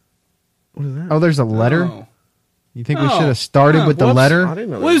 What is that? Oh, there's a letter? Oh. You think we Oh. should have started Huh, with the whoops. I letter? didn't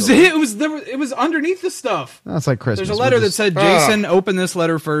know. What was it? It was underneath the stuff. That's like Christmas. There's a letter We'll that just- said, "Jason, open this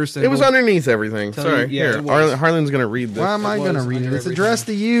letter first." And It was we'll- underneath everything. Tell Sorry. you- yeah, Here, it was. Harlan's going to read this. Why am I It going to was read it? under It's everything. addressed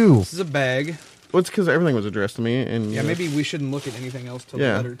to you. This is a bag. Well, it's because everything was addressed to me. And Yeah, maybe we shouldn't look at anything else till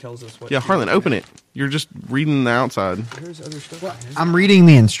Yeah. the letter tells us what. Yeah, Harlan, open it. You're just reading the outside. There's other stuff. I'm reading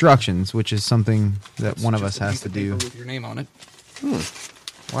the instructions, which is something that one of us Just a has piece to of paper do. with your name on it.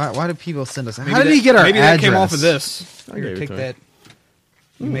 Why do people send us? Maybe How did that- he get our Maybe address? that came off of this. I Here, gave it take to that.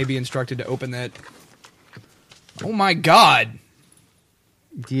 You may be instructed to open that. Oh my God!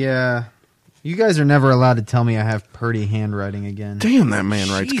 Yeah. You guys are never allowed to tell me I have pretty handwriting again. Damn, that man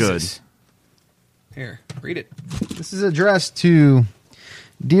writes good. Jesus. Here, read it. This is addressed to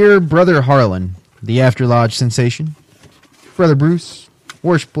Dear Brother Harlan, the After Lodge sensation, Brother Bruce,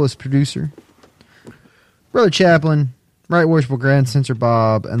 worshipless producer, Brother Chaplain, Right Worshipful Grand Censor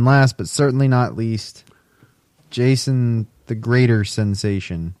Bob, and last but certainly not least, Jason the Greater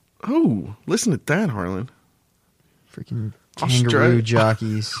Sensation. Oh, listen to that, Harlan. Freaking Australia- kangaroo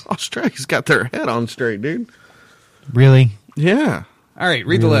jockeys. Australia's got their head on straight, dude. Really? Yeah. All right,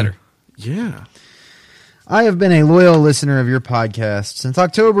 read the Really? letter. Yeah. I have been a loyal listener of your podcast since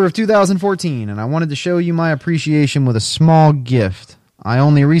October of 2014, and I wanted to show you my appreciation with a small gift. I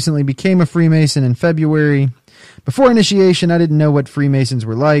only recently became a Freemason in February. Before initiation, I didn't know what Freemasons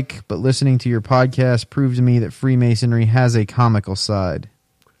were like, but listening to your podcast proved to me that Freemasonry has a comical side.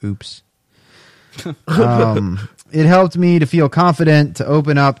 Oops. It helped me to feel confident to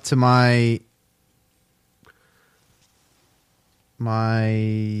open up to my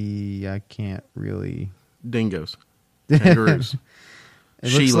I can't really. Dingoes. Kangaroos.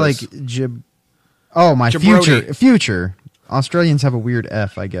 It looks Sheilas. like my Jabroni. future. Australians have a weird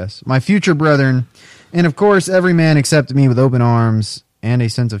F, I guess. My future brethren, and of course, every man accepted me with open arms and a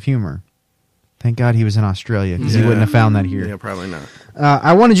sense of humor. Thank God he was in Australia because he Yeah. wouldn't have found that here. Yeah, probably not.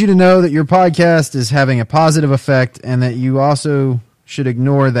 I wanted you to know that your podcast is having a positive effect and that you also should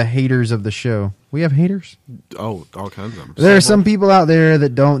ignore the haters of the show. We have haters? Oh, all kinds of them. There are some people out there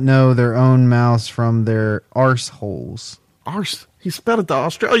that don't know their own mouths from their arse holes. Arse. He spelled it the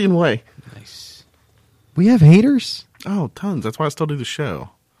Australian way. Nice. We have haters? Oh, tons. That's why I still do the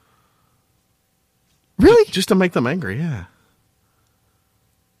show. Really? Just to make them angry, yeah.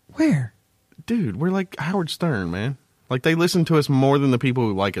 Where? Dude, we're like Howard Stern, man. Like, they listen to us more than the people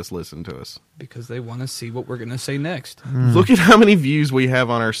who like us listen to us. Because they want to see what we're going to say next. Look at how many views we have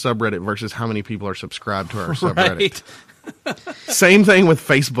on our subreddit versus how many people are subscribed to our subreddit. Right? Same thing with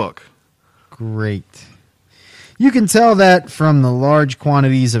Facebook. Great. You can tell that from the large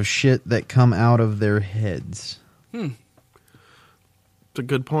quantities of shit that come out of their heads. It's a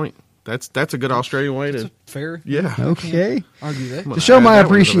good point. That's a good Australian way to... Fair. Yeah. Okay. Argue that. Well, To show add my that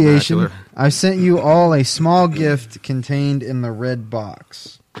one to the appreciation, vernacular. I sent you all a small gift contained in the red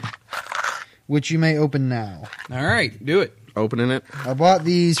box, which you may open now. All right, do it. Opening it. I bought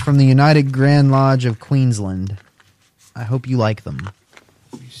these from the United Grand Lodge of Queensland. I hope you like them.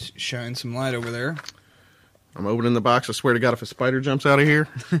 Shine some light over there. I'm opening the box. I swear to God, if a spider jumps out of here,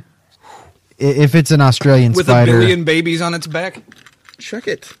 If it's an Australian With spider, a billion babies on its back. check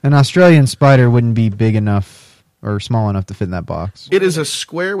it. an Australian spider wouldn't be big enough or small enough to fit in that box. It is a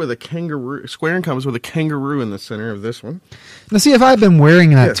square with a kangaroo. Square and comes with a kangaroo in the center of this one. Now, see, if I'd been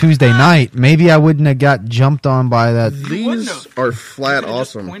wearing that Tuesday night, maybe I wouldn't have got jumped on by that. These are flat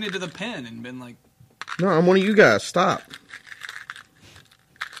awesome. Pointed to the pen and been like, No, I'm one of you guys. Stop.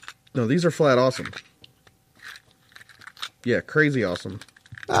 No, these are flat awesome. Yeah, crazy awesome.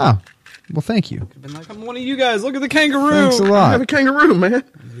 Oh, well, thank you. Been like, I'm one of you guys. Look at the kangaroo. Thanks a I have a lot. kangaroo, man.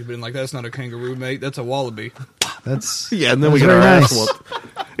 You've been like, that's not a kangaroo, mate. That's a wallaby. That's Yeah, and then we that's get our very ass nice.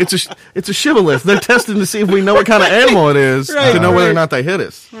 whooped. It's a shibboleth. They're testing to see if we know what kind of animal it is Right, to know whether or right. not they hit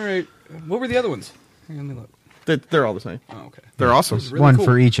us. All right. What were the other ones? Hang on, let me look. They're all the same. Oh, okay. They're awesome. Really One cool.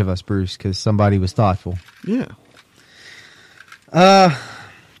 for each of us, Bruce, because somebody was thoughtful. Yeah.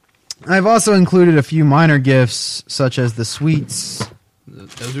 I've also included a few minor gifts, such as the sweets.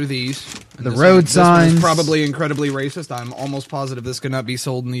 Those are these. And The this road this one is signs. probably incredibly racist. I'm almost positive this could not be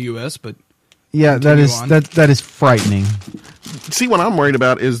sold in the U.S., but Yeah, that Continue is on. that is frightening. See, what I'm worried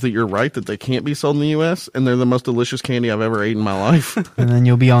about is that you're right that they can't be sold in the U.S. and they're the most delicious candy I've ever ate in my life. And then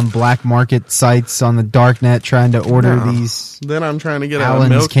you'll be on black market sites on the dark net trying to order No. these. Then I'm trying to get Allen's a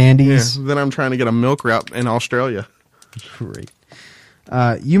milk candies. Yeah, then I'm trying to get a milk route in Australia. Great.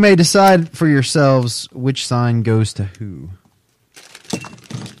 You may decide for yourselves which sign goes to who.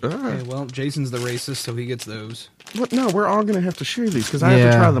 okay, well, Jason's the racist, so he gets those. What? No, we're all gonna have to share these because I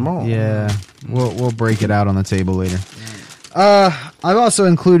have to try them all. Yeah, we'll break it out on the table later. I've also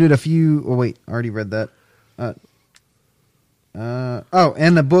included a few. Oh wait, I already read that.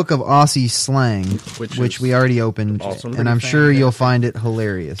 And the book of Aussie slang, Which which is we already opened, awesome. and I'm Pretty sure you'll fantastic. find it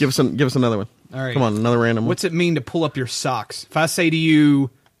hilarious. Give us another one. All right. Come on, another random one. What's it mean to pull up your socks? If I say to you,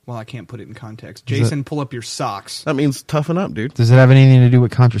 well, I can't put it in context. Jason, pull up your socks. That means toughen up, dude. Does it have anything to do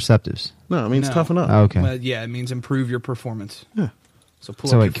with contraceptives? No, it means No. toughen up. Okay. Well, yeah, it means improve your performance. Yeah. So pull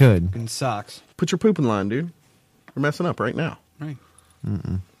So up it your could. fucking socks. Put your poop in line, dude. We're messing up right now. Right.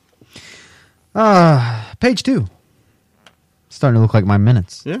 Page 2. Starting to look like my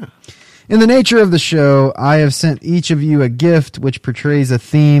minutes. Yeah. In the nature of the show, I have sent each of you a gift which portrays a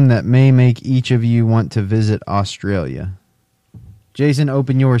theme that may make each of you want to visit Australia. Jason,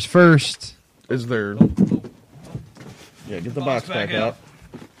 open yours first. Is there? Yeah, get the box back out.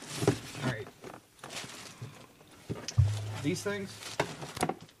 All right. These things?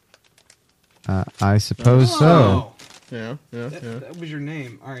 I suppose so. Oh, Yeah. that was your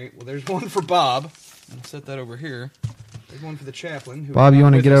name. All right. Well, there's one for Bob. I'll set that over here. There's one for the chaplain. Who Bob, is you not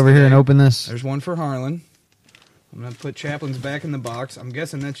want to with get us over here and today. open this? There's one for Harlan. I'm going to put chaplain's back in the box. I'm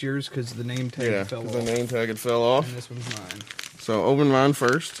guessing that's yours because the name tag Yeah, fell 'cause off. the name tag had fell off. And this one's mine. So open mine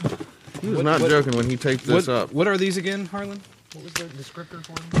first. He was What- not what- joking when he taped this up. What are these again, Harlan? What was the descriptor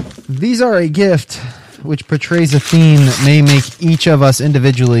for them? These are a gift which portrays a theme that may make each of us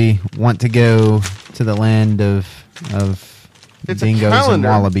individually want to go to the land of It's a dingoes and calendar.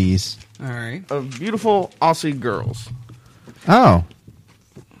 wallabies. All right. Of beautiful Aussie girls. Oh.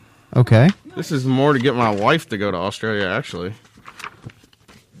 Okay. This is more to get my wife to go to Australia, actually.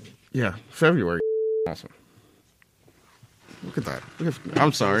 Yeah, February. Awesome. Look at that.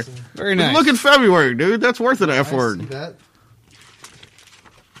 I'm sorry. Very nice. Look at February, dude. That's worth an F word. that.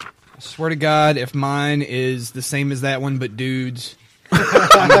 I swear to God, if mine is the same as that one, but dudes,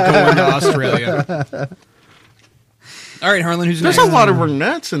 I'm going to Australia. All right, Harlan, who's There's next? a lot of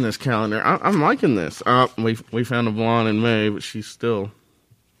brunettes in this calendar. I'm liking this. We found a blonde in May, but she's still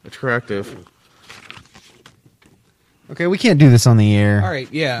attractive. Okay, we can't do this on the air. All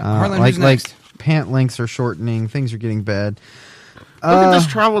right, yeah. Harlan, like who's next? pant lengths are shortening. Things are getting bad. Look at this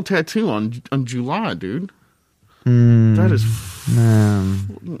travel tattoo on July, dude. That is.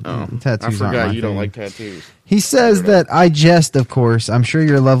 Oh, tattoos I aren't forgot my you don't thing. like tattoos. He says that I jest, of course. I'm sure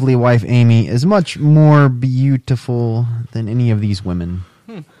your lovely wife, Amy, is much more beautiful than any of these women.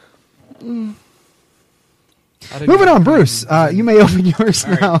 Moving on, Bruce. You may open yours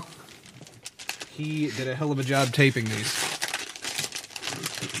All right. now. He did a hell of a job taping these.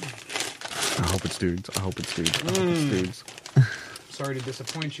 I hope it's dudes. I hope it's dudes. Sorry to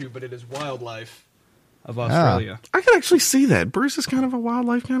disappoint you, but it is wildlife of Australia. I can actually see that. Bruce is kind of a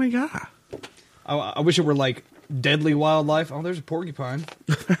wildlife kind of guy. I wish it were like deadly wildlife. Oh, there's a porcupine.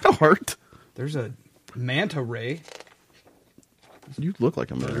 That'll hurt. There's a manta ray. You look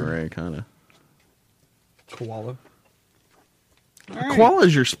like a manta ray, kind of. Koala. All right. Koala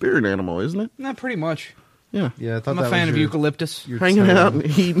is your spirit animal, isn't it? Not pretty much. Yeah. Yeah, I thought I'm a fan of eucalyptus. Hanging out and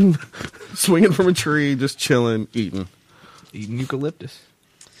eating, swinging from a tree, just chilling, eating. Eating eucalyptus.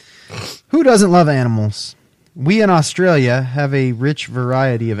 Who doesn't love animals? We in Australia have a rich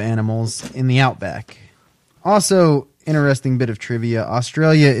variety of animals in the outback. Also, interesting bit of trivia,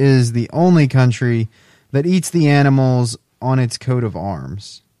 Australia is the only country that eats the animals on its coat of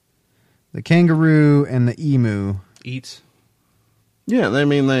arms. The kangaroo and the emu. Eats. Yeah,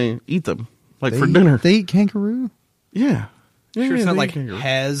 they eat them for dinner. They eat kangaroo? Yeah. Sure, it's they not eat like kangaroo.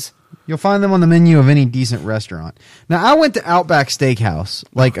 has. You'll find them on the menu of any decent restaurant. Now, I went to Outback Steakhouse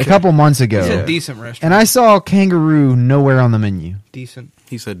a couple months ago. It's a decent restaurant. And I saw kangaroo nowhere on the menu. Decent.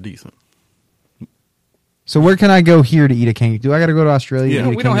 He said decent. So where can I go here to eat a kangaroo? Do I got to go to Australia? Yeah, to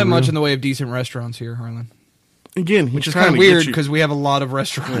eat a We don't have kangaroo? much in the way of decent restaurants here, Harlan. Again, he's Which is trying kind to of get weird you- because we have a lot of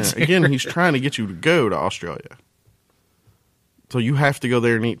restaurants Yeah, again, here. he's trying to get you to go to Australia. So you have to go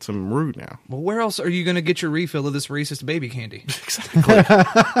there and eat some root now. Well, where else are you going to get your refill of this racist baby candy? Exactly.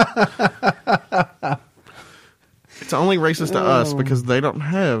 It's only racist to us because they don't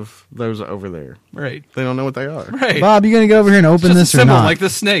have those over there. Right. They don't know what they are. Right. Bob, you going to go over here and It's open just this a or symbol, not? like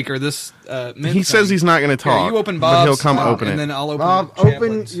this snake or this mint He says thing. he's not going to Here, talk. you open but Bob's, he'll come open it. and then I'll open Bob, the open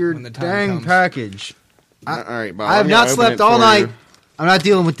Chaplin's your when the time dang comes. package. All right, Bob. I have I'm not gonna slept open it all for night. you. I'm not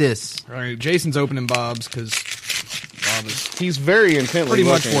dealing with this. All right, Jason's opening Bob's because Bob is He's very intently pretty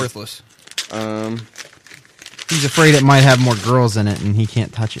much looking. worthless. He's afraid it might have more girls in it and he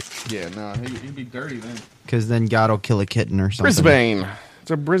can't touch it. Yeah, no, he'd be dirty then. Because then God will kill a kitten or something. Brisbane.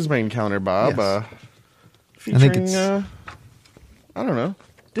 It's a Brisbane calendar, Bob. Yes. Featuring, I think it's- I don't know,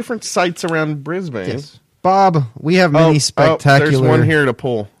 different sites around Brisbane. Yes. Bob, we have many spectacular... there's one here to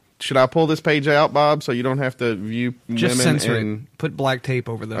pull. Should I pull this page out, Bob, so you don't have to view Just women censor and... it. Put black tape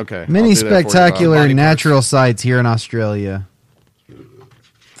over them. Okay. Many I'll do that for you, Bob. spectacular Body parts. natural sites here in Australia.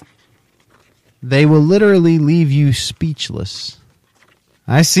 They will literally leave you speechless.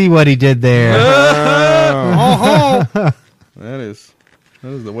 I see what he did there. That is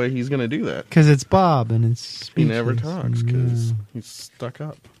the way he's going to do that. Because it's Bob and it's He never speechless. talks because he's stuck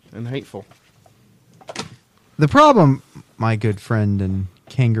up and hateful. The problem, my good friend and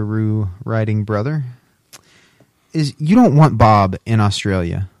kangaroo riding brother, is you don't want Bob in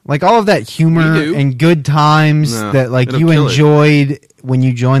Australia. Like all of that humor We do. and good times No, that like it'll you kill it. enjoyed when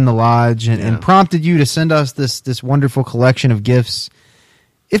you joined the lodge and Yeah. prompted you to send us this wonderful collection of gifts.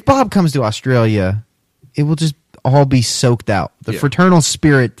 If Bob comes to Australia, it will just all be soaked out. The Yeah. fraternal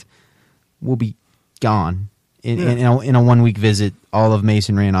spirit will be gone. In a 1 week visit, all of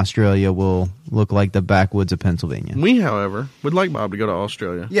masonry in Australia will look like the backwoods of Pennsylvania. We, however, would like Bob to go to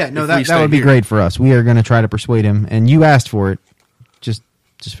Australia. Yeah, no, if we that stay would be here. great for us. We are going to try to persuade him, and you asked for it.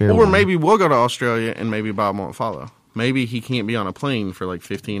 Just fair. Or warning. maybe we'll go to Australia and maybe Bob won't follow. Maybe he can't be on a plane for like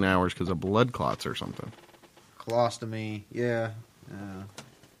 15 hours because of blood clots or something. colostomy. Yeah.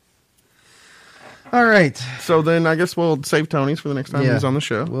 All right. So then I guess we'll save Tony's for the next time Yeah. he's on the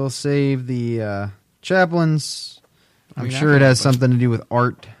show. We'll save the chaplains. I'm mean, sure it has something to do with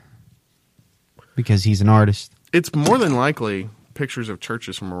art because he's an artist. It's more than likely pictures of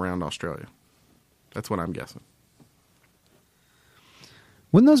churches from around Australia. That's what I'm guessing.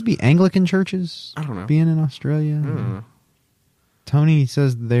 Wouldn't those be Anglican churches? I don't know. Being in Australia, I don't know. Tony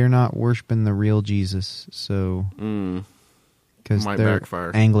says they're not worshiping the real Jesus, so because Might they're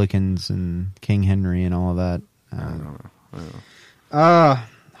backfire. Anglicans and King Henry and all of that. I don't know.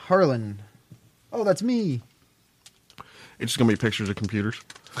 Harlan. Oh, that's me. It's just going to be pictures of computers.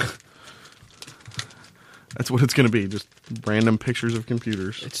 That's what it's going to be. Just random pictures of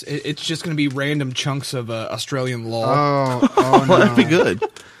computers. It's just going to be random chunks of Australian law. Oh Well, that'd be good.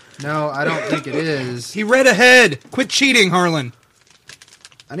 No, I don't think it is. He read ahead. Quit cheating, Harlan.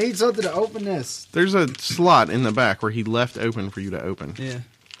 I need something to open this. There's a slot in the back where he left open for you to open. Yeah.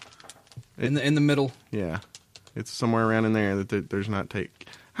 In the middle. Yeah. It's somewhere around in there that there's not take.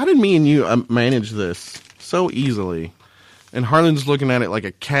 How did me and you manage this so easily? And Harlan's looking at it like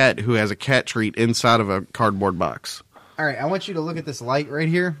a cat who has a cat treat inside of a cardboard box. All right, I want you to look at this light right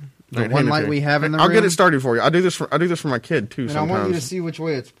here. The All right, one hand it light to me. we have in the I'll room. get it started for you. I do this for my kid too And sometimes. I want you to see which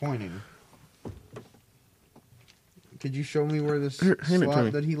way it's pointing. Could you show me where this Here, hand it to me.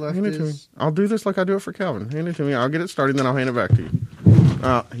 slot that he left Hand it to me. is? I'll do this like I do it for Calvin. Hand it to me. I'll get it started, then I'll hand it back to you.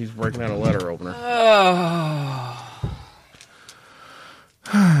 He's breaking out a letter opener.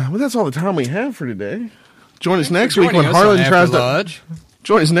 Well, that's all the time we have for today. Join us next week when Harlan tries to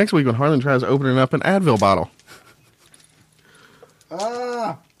join us next week when Harlan tries opening up an Advil bottle.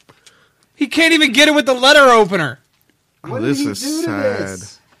 He can't even get it with the letter opener. What this did he is do to sad.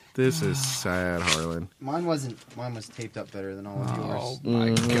 this? This is sad, Harlan. Mine wasn't. Mine was taped up better than all of Oh yours. my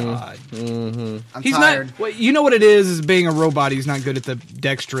god. I'm He's tired. not. Well, you know what it is being a robot. He's not good at the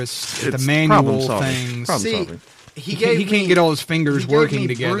dexterous, at the It's manual problem solving. things. Problem See, solving. he He can't get all his fingers he gave working me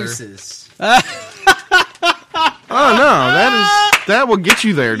together. Bruises. Oh no, that will get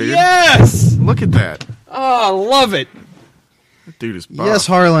you there, dude. Yes! Look at that. Oh, I love it. That dude is buff. Yes,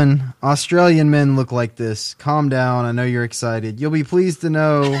 Harlan. Australian men look like this. Calm down. I know you're excited. You'll be pleased to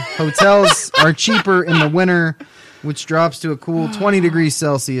know hotels are cheaper in the winter, which drops to a cool 20 degrees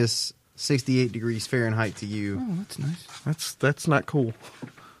Celsius, 68 degrees Fahrenheit to you. Oh, that's nice. That's not cool.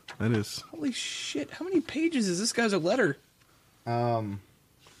 That is. Holy shit. How many pages is this guy's letter?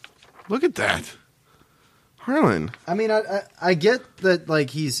 Look at that. Harlan. I mean, I get that, like,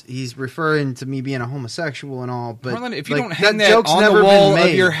 he's referring to me being a homosexual and all, but Harlan, if you like, don't hang that joke's on never the been wall of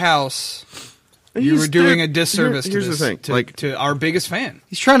made. your house, you He's- were doing there- a disservice here's to, the thing, like- to our biggest fan.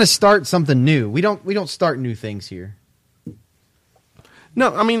 He's trying to start something new. We don't start new things here.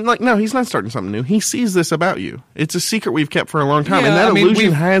 No, I mean, like, no, he's not starting something new. He sees this about you. It's a secret we've kept for a long time, Yeah, and that I mean, illusion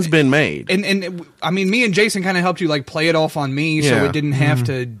we've- has been made. And I mean, me and Jason kind of helped you like play it off on me, so Yeah. it didn't have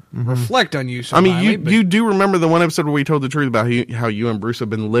to reflect on you. So I mean, highly, but- you do remember the one episode where we told the truth about how you and Bruce have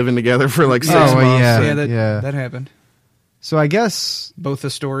been living together for like 6 Oh, months? yeah. that happened. So I guess Both the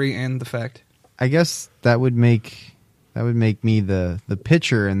story and the fact. that would make me the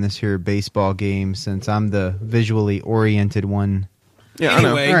pitcher in this here baseball game, since I'm the visually oriented one. Yeah,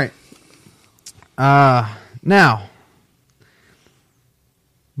 Anyway. All right. Now,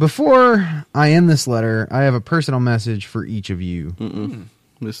 before I end this letter, I have a personal message for each of you. I know.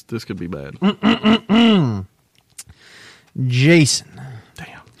 This could be bad. Jason,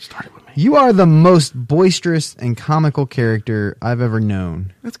 Damn, started with me. you are the most boisterous and comical character I've ever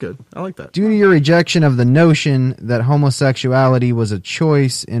known. That's good. I like that. Due to your rejection of the notion that homosexuality was a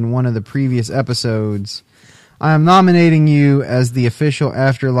choice in one of the previous episodes, I am nominating you as the official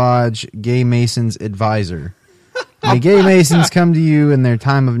After Lodge Gay Masons advisor. May Gay Masons come to you in their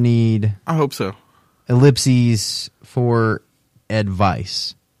time of need. I hope so. Ellipses for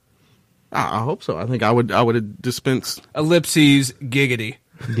advice. I hope so. I think I would dispense. Ellipses, giggity.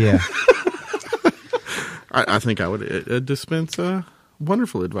 Yeah. I think I would dispense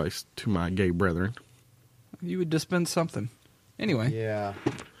wonderful advice to my gay brethren. You would dispense something. Anyway. Yeah.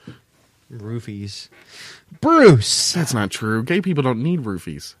 Roofies. Bruce. That's not true. Gay people don't need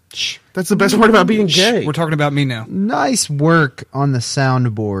roofies. That's the best part about being gay. We're talking about me now. Nice work on the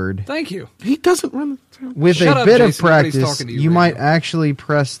soundboard. Thank you. He doesn't run. With Shut a up, bit Jason. of Nobody's practice, talking to you you right might now. actually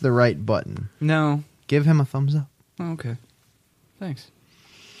press the right button. No. Give him a thumbs up. Oh, okay. Thanks.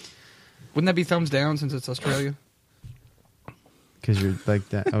 Wouldn't that be thumbs down since it's Australia? Because you're like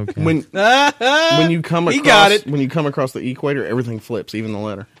that. Okay. When you come across He got it. when you come across the equator, everything flips, even the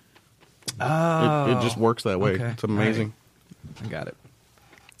letter. Oh. It just works that way. Okay. It's amazing. I got it.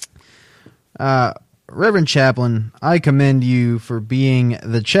 Reverend Chaplain, I commend you for being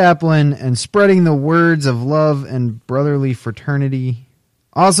the chaplain and spreading the words of love and brotherly fraternity.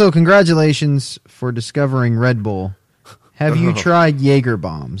 Also, congratulations for discovering Red Bull. Have you tried Jaeger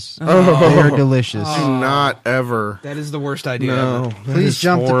bombs? They are delicious. Do not ever. That is the worst idea No. ever. that Please is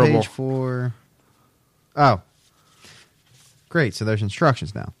jump horrible. to page 4. Oh. Great, so there's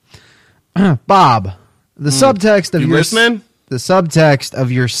instructions now. Bob, the subtext of You your listening? the subtext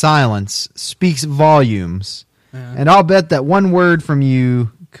of your silence speaks volumes. Yeah. And I'll bet that one word from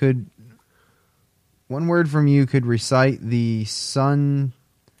you could recite the sonnets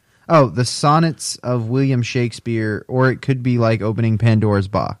of William Shakespeare, or it could be like opening Pandora's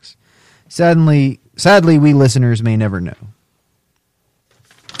box. Sadly, we listeners may never know.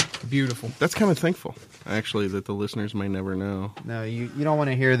 Beautiful. That's kind of thankful, actually, that the listeners may never know. No, you don't want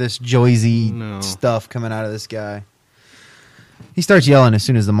to hear this Joyzy No. stuff coming out of this guy. He starts yelling as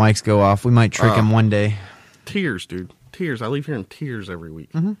soon as the mics go off. We might trick him one day. Tears, dude. Tears. I leave here in tears every week.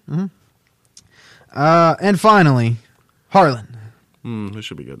 And finally, Harlan. This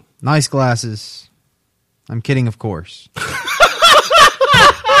should be good. Nice glasses. I'm kidding, of course.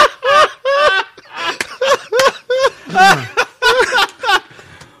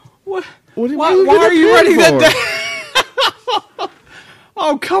 Why are you writing that down?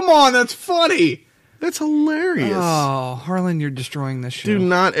 Oh, come on. That's funny. That's hilarious. Oh, Harlan, you're destroying this show. Do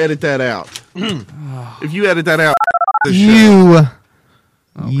not edit that out. If you edit that out, the show.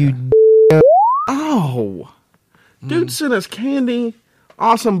 You Oh. Dude sent us candy,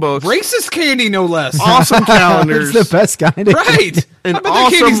 awesome books, Racist candy, no less. awesome calendars, It's the best kind of Right. An I bet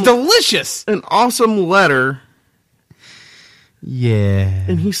that candy's awesome- delicious. an awesome letter, Yeah.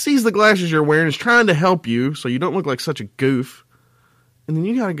 and he sees the glasses you're wearing, is trying to help you so you don't look like such a goof. And then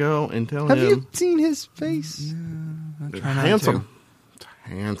you gotta go and tell Have him you seen his face? it's Try not handsome. It's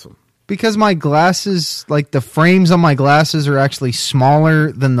handsome. Because my glasses, like the frames on my glasses are actually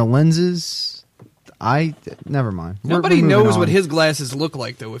smaller than the lenses. Never mind. We're Nobody moving knows on. what his glasses look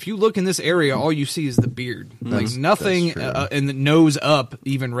like, though. If you look in this area, all you see is the beard. Like nothing, that's true. and the nose up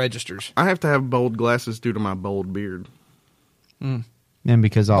even registers. I have to have bold glasses due to my bold beard. And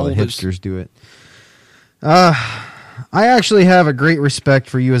because all the Bold as- hipsters do it. I actually have a great respect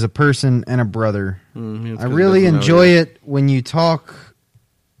for you as a person and a brother. I really enjoy it when you talk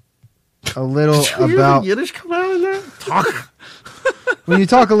a little about Yiddish come out in there? Talk. when you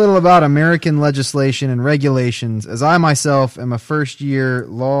talk a little about American legislation and regulations, as I myself am a first-year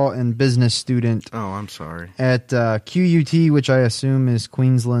law and business student Oh, I'm sorry. at QUT, which I assume is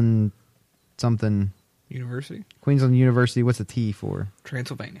Queensland something. University, Queensland University. What's the T for?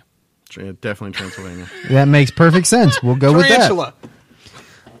 Transylvania. Definitely Transylvania. That makes perfect sense. We'll go with that. Tarantula.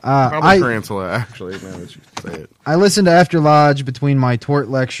 Probably Tarantula, actually, now that you say it. I listen to After Lodge between my tort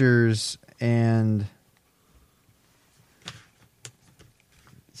lectures and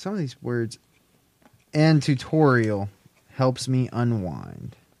some of these words and tutorial helps me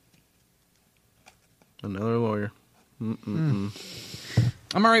unwind. Another lawyer. I'm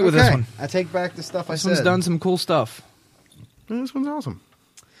all right with this one. I take back the stuff This I one's said. done some cool stuff. This one's awesome.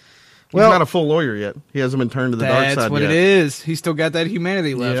 Well- He's not a full lawyer yet. He hasn't been turned to the dark That's side what yet. it is. He's still got that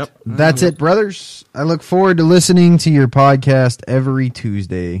humanity left. Yep. That's it, brothers. I look forward to listening to your podcast every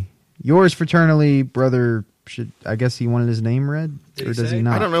Tuesday. Yours fraternally, brother. I guess he wanted his name read, Did or he does say? he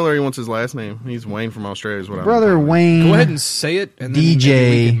not? I don't know where he wants his last name. He's Wayne from Australia is what Brother I'm Wayne Go ahead and say it, and then DJ.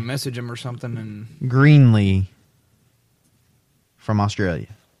 maybe we can message him or something. And Greenlee from Australia.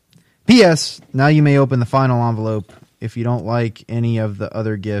 P.S. Now you may open the final envelope. If you don't like any of the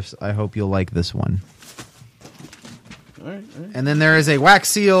other gifts, I hope you'll like this one. All right. And then there is a wax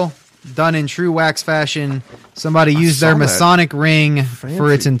seal done in true wax fashion. Somebody used saw their that. Masonic ring for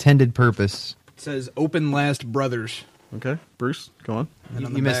Fancy. its intended purpose. it says "Open Last Brothers." Okay. Bruce, go on. And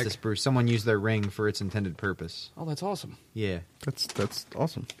on You the missed back- this, Bruce. Someone used their ring for its intended purpose. Oh, that's awesome. Yeah. That's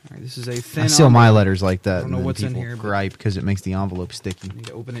awesome. All right, this is a thin. I seal my envelope. letters like that. I don't know and then what's in people here, but- gripe because it makes the envelope sticky. Need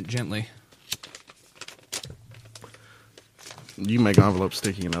to open it gently. You make envelopes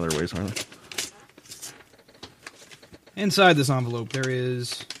sticky in other ways, Harley. Inside this envelope, there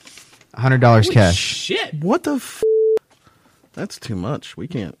is $100 cash. shit. What the f***? That's too much. We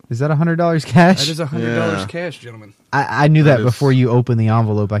can't. Is that $100 cash? That is $100 Yeah. cash, gentlemen. I knew that That is- before you opened the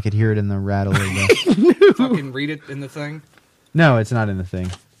envelope. I could hear it in the rattle of the... Fucking read it in the thing. No, it's not in the thing.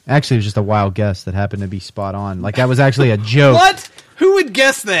 Actually, it was just a wild guess that happened to be spot on. Like, that was actually a joke. What? Who would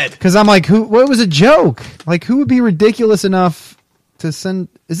guess that? Because I'm like, what was a joke? Like, who would be ridiculous enough to send...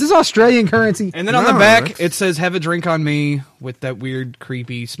 Is this Australian currency? And then on No, the back, that's- it says "Have a drink on me" with that weird,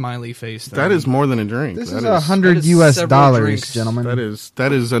 creepy smiley face. Thing. That is more than a drink. This That is is- $100 that is US several dollars, drinks. gentlemen.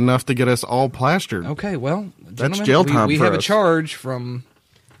 That is enough to get us all plastered. Okay, well, gentlemen, jail time we for have a us. charge from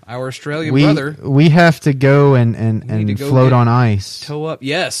our Australian we, brother. we have to go and need to go float get on ice. Toe up.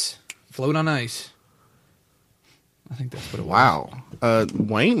 Yes. Float on ice. I think that's what it was. Wow.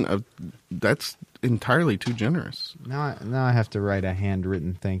 Wayne, that's entirely too generous. Now I have to write a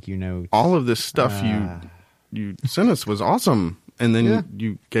handwritten thank you note. All of this stuff you sent us was awesome, and then Yeah.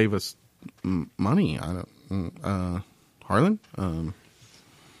 you gave us money. I don't. Harlan.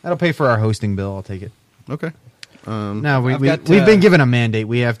 That'll pay for our hosting bill. I'll take it. Okay. No, I've got, we've been given a mandate.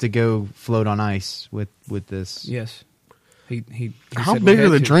 We have to go float on ice with this. Yes. He How said we big are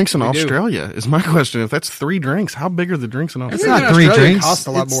had the to. drinks in We do. Australia? Is my question. If that's 3 drinks, how big are the drinks in It's Australia? not 3 Australia drinks. Costs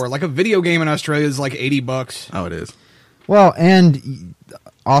a lot It's- more. Like a video game in Australia is like $80. Oh, it is. Well, and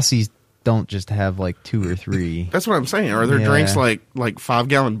Aussies don't just have like 2 or 3, That's what I'm saying. Are there Yeah. drinks like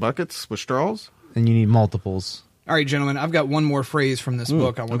 5-gallon buckets with straws? and you need multiples. All right, gentlemen, I've got one more phrase from this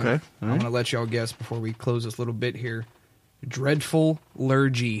book. I want okay. All right. to let y'all guess before we close this little bit here. Dreadful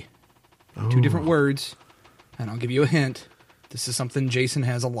lurgy. 2 different words, and I'll give you a hint. This is something Jason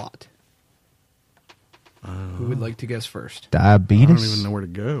has a lot. Who would like to guess first? I Diabetes. don't even know where to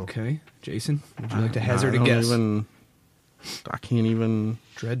go. Okay, Jason, would you like to hazard a I guess? I can't even.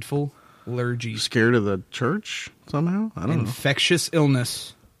 Dreadful lurgy. Scared of the church somehow? I don't know. Infectious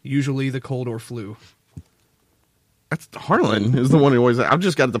illness, usually the cold or flu. That's Harlan is the one who always. I've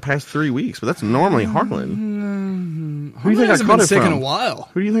just got it the past 3 weeks, but that's normally Harlan. Who do you think I hasn't caught been it sick from? in a while.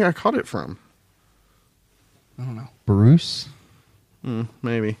 Who do you think I caught it from? I don't know. Bruce.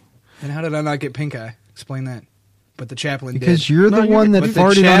 Maybe. And how did I not get pink eye? Explain that. But the chaplain Because did. you're No, the you- one that but the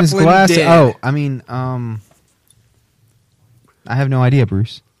farted on his chaplain glass. did. Oh, I mean, I have no idea,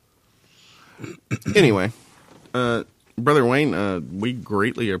 Bruce. Anyway, Brother Wayne, we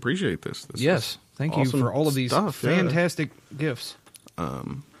greatly appreciate this. This Yes. was Thank you awesome for all of these stuff, yeah. fantastic gifts.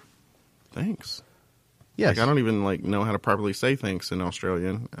 Thanks. Yes. Like, I don't even know how to properly say thanks in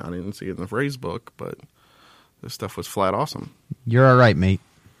Australian. I didn't see it in the phrase book, but this stuff was flat awesome. You're all right, mate.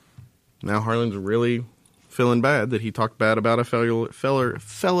 Now Harlan's really feeling bad that he talked bad about a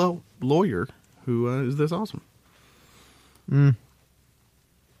fellow lawyer who is this awesome.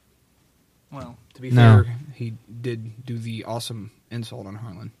 Well, to be No. fair, he did do the awesome insult on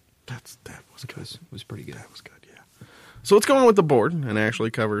Harlan. That was good. Was pretty good. That was good, yeah. So let's go on with the board and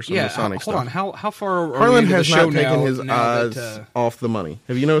actually cover some of the Sonic hold stuff. on. How far are Harlan we into has the show not taken now, his now eyes that, off the money.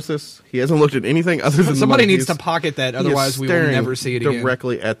 Have you noticed this? He hasn't looked at anything other than the somebody money. needs to pocket that, He is otherwise we will staring never see it again.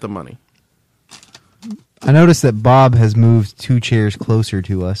 directly at the money. I noticed that Bob has moved 2 chairs closer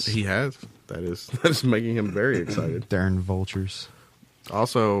to us. He has. That is making him very excited. Darn vultures.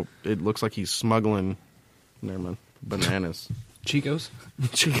 Also, it looks like he's smuggling, never mind, bananas. Chico's?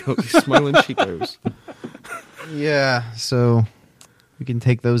 Chico, he's smuggling Chicos. Yeah, so we can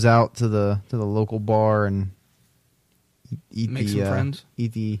take those out to the local bar and eat Make the some friends?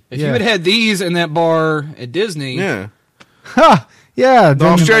 Eat the If you had these in that bar at Disney, Yeah. Ha! Yeah, The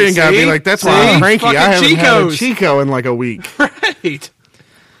Australian guy would be like, that's why I'm cranky. Fucking I haven't had a Chicos." Chico in like a week. right?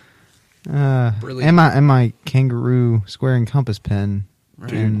 Brilliant. and my kangaroo square and compass pen.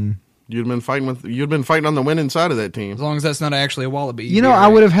 And You'd been fighting on the winning side of that team. As long as that's not actually a wallaby. you know, I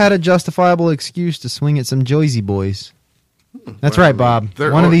would have had a justifiable excuse to swing at some Jersey boys. That's Well, right, Bob.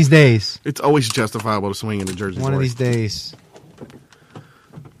 they're One of these days. It's always justifiable to swing into Jersey. One of boy. these days.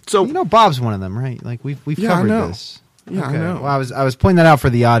 So You know, Bob's one of them, right? Like we've Yeah, I covered know. this. Yeah, I know. Well, I was pointing that out for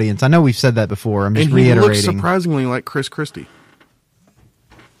the audience. I know we've said that before. I'm just and he looks reiterating. surprisingly like Chris Christie.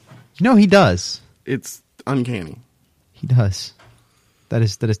 You know, he does. It's uncanny. He does. That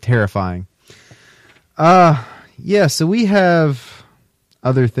is terrifying. Yeah, so we have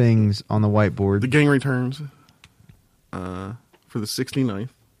other things on the whiteboard. The gang returns for the 69th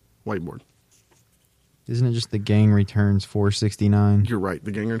whiteboard. Isn't it just the gang returns 469? You're right.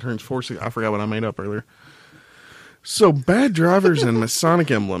 The gang returns 460. I forgot what I made up earlier. So, bad drivers and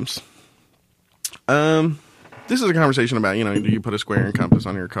Masonic emblems. This is a conversation about, do you put a square and compass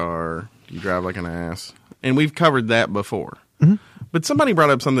on your car? Do you drive like an ass? And we've covered that before. Mm-hmm. But somebody brought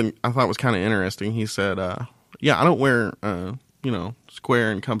up something I thought was kind of interesting. He said, yeah, I don't wear,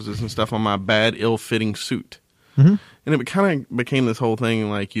 square and compasses and stuff on my bad, ill-fitting suit. Mm-hmm. And it kind of became this whole thing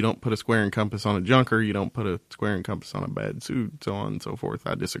like you don't put a square and compass on a junker, you don't put a square and compass on a bad suit, so on and so forth.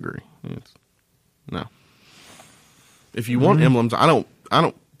 I disagree. No. If you want emblems, I don't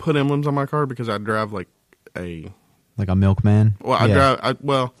put emblems on my car because I drive like a milkman. well, I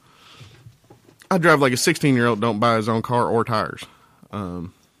drive like a 16-year-old don't buy his own car or tires.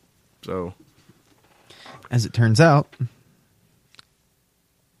 So As it turns out,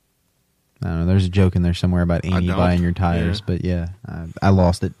 I don't know. There's a joke in there somewhere about Amy don't. buying your tires, Yeah. but yeah, I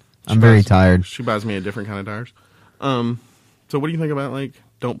lost it. I'm very tired. She buys me a different kind of tires. So what do you think about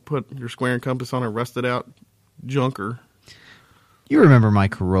don't put your square and compass on a rusted out junker? You remember my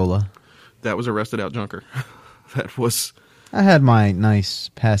Corolla? That was a rusted out junker. That was. I had my nice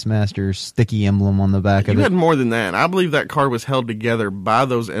Passmaster sticky emblem on the back You of it. had more than that. I believe that car was held together by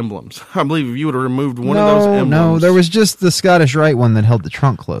those emblems. I believe if you would have removed one of those emblems. No, there was just the Scottish Rite one that held the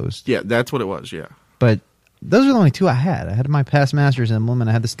trunk closed. Yeah, that's what it was, yeah. But those are the only two I had. I had my Passmaster's emblem and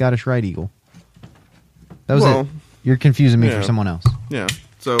I had the Scottish Rite Eagle. That was Well, it. You're confusing me yeah. for someone else. Yeah,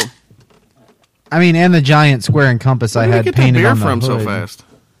 so. I mean, and the giant square and compass I Where had did you get that painted beer on the from so hood. fast?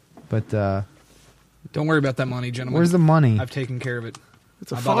 But Don't worry about that money, gentlemen. where's the money? I've taken care of it.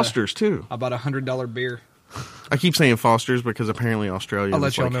 It's a I bought Foster's, too. I bought $100 beer. I keep saying Foster's because apparently I'll Australians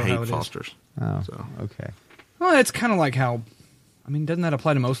let y'all know hate how it is. Foster's. Oh, So. okay. Well, it's kind of like how, doesn't that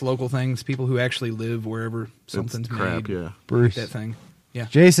apply to most local things? People who actually live wherever something's It's crap, made. yeah. Bruce. That thing. Yeah.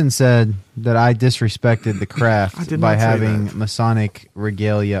 Jason said that I disrespected the I craft did by not say having that. Masonic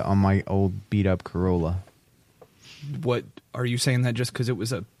regalia on my old beat up Corolla. What, are you saying that just because it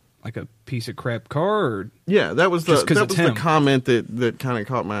was a piece of crap car? Or Yeah, that was Just 'cause the it's him. comment that kind of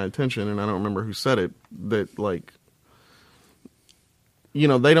caught my attention, and I don't remember who said it. That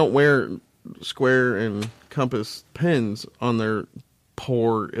they don't wear square and compass pins on their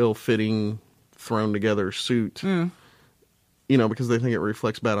poor, ill-fitting, thrown together suit. Because they think it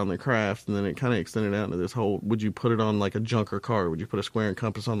reflects bad on their craft, and then it kind of extended out into this whole: would you put it on like a junker car? Would you put a square and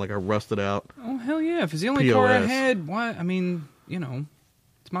compass on like a rusted out? oh, hell yeah. If it's the only car I POS. had, why?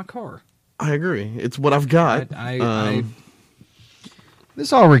 It's my car. I agree. It's what I've got.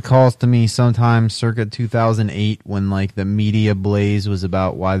 This all recalls to me sometime circa 2008 when the media blaze was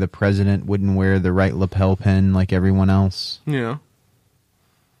about why the president wouldn't wear the right lapel pin like everyone else. Yeah.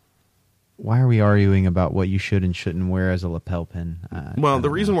 why are we arguing about what you should and shouldn't wear as a lapel pin? Well, the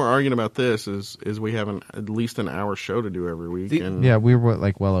reason we're arguing about this is we have at least an hour show to do every week. Yeah, we were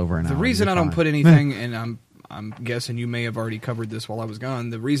like well over an hour. The reason I don't put anything, and I'm guessing you may have already covered this while I was gone.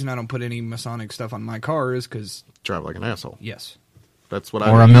 The reason I don't put any Masonic stuff on my car is because drive like an asshole. Yes, that's what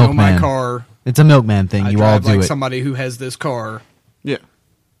or I a do. milkman. My car. It's a milkman thing. I You all drive do like it. somebody who has this car. Yeah,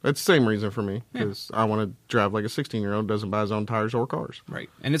 that's the same reason for me because I want to drive like a 16-year-old doesn't buy his own tires or cars. Right,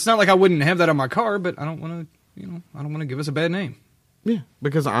 and it's not like I wouldn't have that on my car, but I don't want to, I don't want to give us a bad name. Yeah,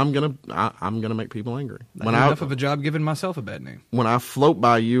 because I'm gonna make people angry. I have enough of a job giving myself a bad name. When I float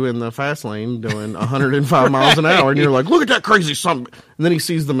by you in the fast lane doing 105 miles an hour, and you're like, "Look at that crazy son!" And then he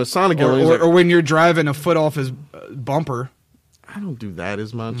sees the Masonic, or when you're driving a foot off his bumper. I don't do that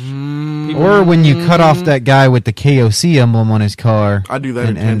as much. Or when you cut off that guy with the KOC emblem on his car. I do that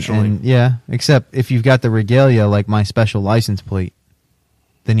intentionally. Yeah, except if you've got the regalia like my special license plate,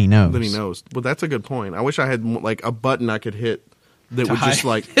 then he knows. Well, that's a good point. I wish I had like a button I could hit that would hide. just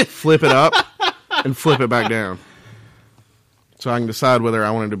like flip it up and flip it back down, so I can decide whether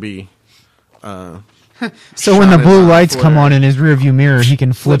I wanted to be. So when the shot blue in lights my come flare. on in his rearview mirror, he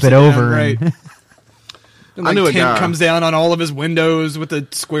can flip Flips it it down, over. right. And, I knew a tint guy. comes down on all of his windows with a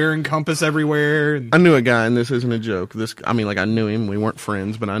square and compass everywhere. And I knew a guy, and this isn't a joke. I knew him. We weren't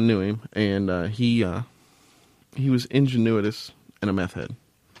friends, but I knew him, and he was ingenuitous and a meth head.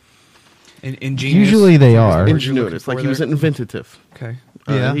 ingenious. Usually they are. Ingenuitous, like he was inventive. Okay.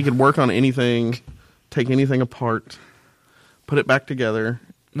 Yeah. He could work on anything, take anything apart, put it back together,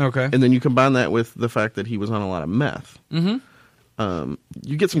 Okay. and then you combine that with the fact that he was on a lot of meth. Mm-hmm.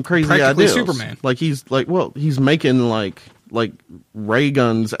 You get some crazy Practically ideas. Superman. Like he's making like ray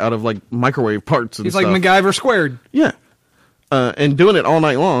guns out of like microwave parts and He's stuff. like MacGyver squared. Yeah. And doing it all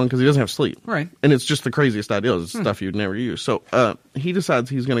night long because he doesn't have sleep. Right. And it's just the craziest ideas. It's stuff you'd never use. So he decides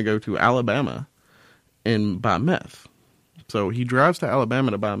he's going to go to Alabama and buy meth. So he drives to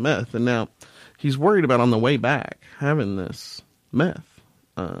Alabama to buy meth. And now he's worried about on the way back having this meth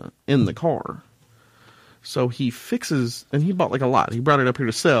in the car. So he fixes, and he bought like a lot. He brought it up here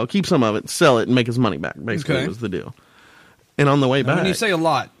to sell, keep some of it, sell it, and make his money back. Basically, Okay. was the deal. And on the way back, When you say a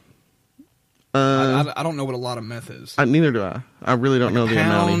lot, I don't know what a lot of meth is. neither do I. I really don't know the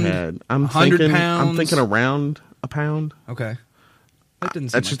amount he pound, had. I'm 100 thinking. pounds? I'm thinking around a pound. Okay. That didn't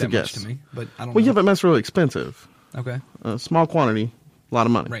seem That's like just that a much guess. to me, but I don't Well, know. yeah, but meth's really expensive. Okay. Small quantity, a lot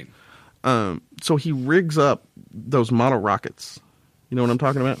of money. Right. So he rigs up those model rockets. You know what I'm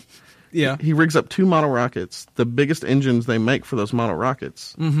talking about? Yeah. He rigs up 2 model rockets, the biggest engines they make for those model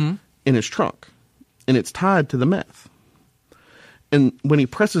rockets, in his trunk. And it's tied to the meth. And when he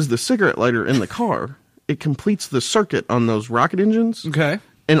presses the cigarette lighter in the car, it completes the circuit on those rocket engines. Okay.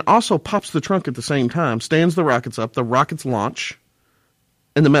 And also pops the trunk at the same time, stands the rockets up, the rockets launch,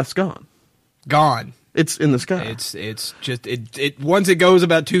 and the meth's gone. Gone. It's in the sky. It's just it once it goes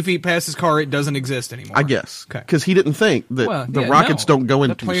about 2 feet past his car, it doesn't exist anymore. I guess. Okay. Because he didn't think that the rockets don't go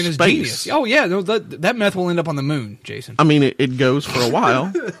into that plan is space. genius. Oh yeah, no, that meth will end up on the moon, Jason. I mean, it goes for a while,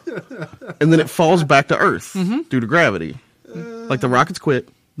 and then it falls back to Earth due to gravity. Like the rockets quit,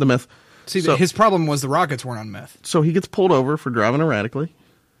 the meth. See, so, his problem was the rockets weren't on meth. So he gets pulled over for driving erratically.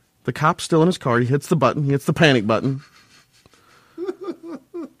 The cop's still in his car. He hits the button. He hits the panic button.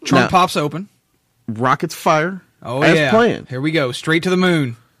 Trunk Now, pops open. Rockets fire. Oh as yeah, planned. here we go, straight to the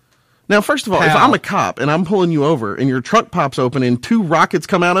moon. Now, first of all, if Pow. I'm a cop and I'm pulling you over and your trunk pops open and 2 rockets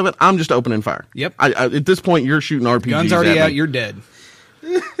come out of it, I'm just opening fire. Yep. I, at this point, you're shooting RPGs. Gun's already at out. me. You're dead.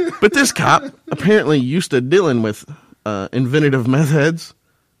 But this cop, apparently used to dealing with inventive meth heads,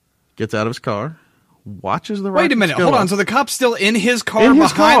 gets out of his car, watches the rockets Wait a minute, go hold on. up. So the cop's still in his car In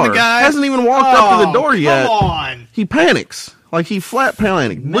his behind car. the guy? Hasn't even walked up to the door yet. Come on. He panics. Like, he flat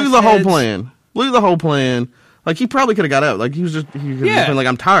panicked. Blew Meth the whole heads. plan. Blew the whole plan. Like, he probably could have got out. Like, he could have Yeah. been like,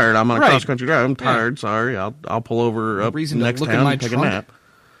 I'm tired. I'm on a Right. cross-country drive. I'm Yeah. tired. Sorry. I'll pull over up reason to next look in town my and take trunk. a nap.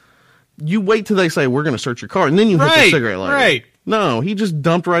 You wait till they say, we're going to search your car, and then you hit the Right, cigarette lighter. right. No, he just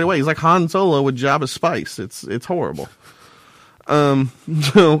dumped right away. He's like Han Solo with Jabba's spice. It's horrible.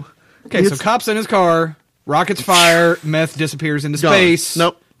 So... Okay, so cop's in his car, rockets fire, meth disappears into Gone. space.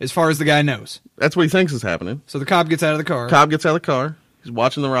 Nope. As far as the guy knows. That's what he thinks is happening. So the cop gets out of the car. Cobb gets out of the car. He's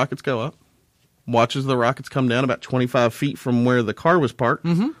watching the rockets go up. Watches the rockets come down about 25 feet from where the car was parked.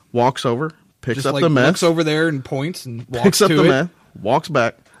 Walks over, picks just up like the meth, looks over there and points and walks picks up to the it. meth, walks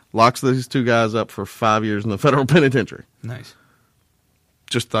back, locks these 2 guys up for 5 years in the federal penitentiary. Nice.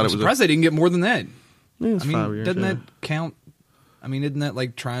 Just thought I'm it was surprised they didn't get more than that. it's I mean, 5 years. doesn't yeah. that count? I mean, isn't that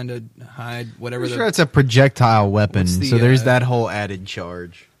like trying to hide whatever I'm the... sure it's a projectile weapon, What's the, so there's that whole added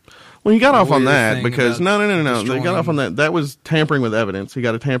charge. Well, he got off on lawyer that thing because about no. They got destroying- off on that. That was tampering with evidence. He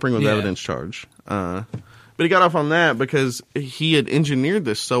got a tampering with Yeah. evidence charge. But he got off on that because he had engineered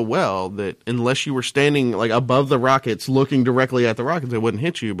this so well that unless you were standing like above the rockets, looking directly at the rockets, it wouldn't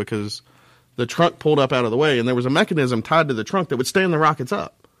hit you because the trunk pulled up out of the way, and there was a mechanism tied to the trunk that would stand the rockets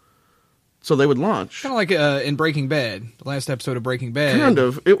up, so they would launch. Kind of like in Breaking Bad, the last episode of Breaking Bad. Kind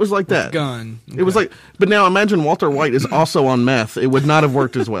of. It was like with that. gun. It was Okay. like, but now imagine Walter White is also on meth. It would not have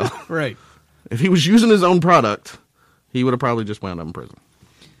worked as well. Right. If he was using his own product, he would have probably just wound up in prison.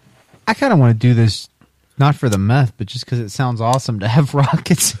 I kind of want to do this, not for the meth, but just because it sounds awesome to have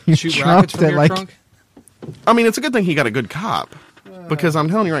rockets in your Shoot trunk rockets from that, your like, trunk? I mean, it's a good thing he got a good cop. Because I'm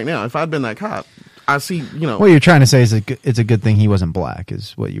telling you right now, if I'd been that cop, I see, What you're trying to say is it's a good thing he wasn't black,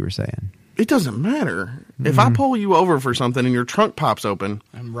 is what you were saying. it doesn't matter. If I pull you over for something and your trunk pops open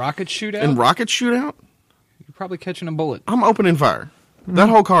And rockets shoot out? and rockets shoot out, You're probably catching a bullet. I'm opening fire. That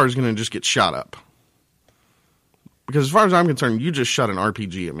whole car is going to just get shot up. Because as far as I'm concerned, you just shot an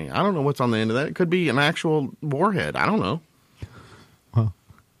RPG at me. I don't know what's on the end of that. It could be an actual warhead. I don't know. Well.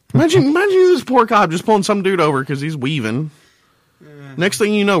 Imagine this poor cop just pulling some dude over because he's weaving. Next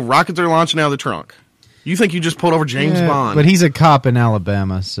thing you know, rockets are launching out of the trunk. You think you just pulled over James Yeah, Bond. but he's a cop in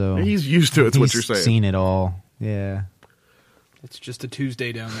Alabama, so He's used to it, is what you're he's saying. seen it all. Yeah. It's just a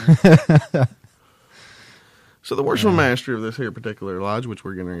Tuesday down there. So the worshipful master of this here particular lodge, which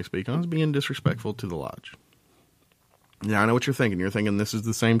we're going to speak on, is being disrespectful to the lodge. Now, I know what you're thinking. You're thinking this is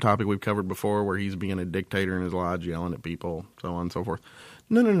the same topic we've covered before where he's being a dictator in his lodge, yelling at people, so on and so forth.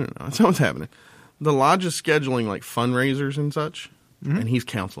 No. That's not what's happening. The lodge is scheduling, like, fundraisers and such, and he's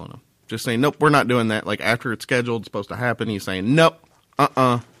counseling them. Just saying, nope, we're not doing that. Like, after it's scheduled, it's supposed to happen. He's saying, nope,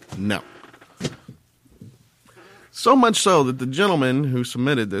 no. So much so that the gentleman who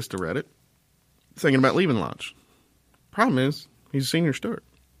submitted this to Reddit is thinking about leaving lodge. Problem is, he's a senior steward.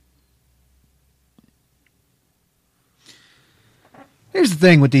 Here's the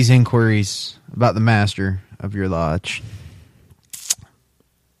thing with these inquiries about the master of your lodge.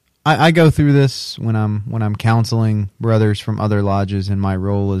 I go through this when I'm counseling brothers from other lodges in my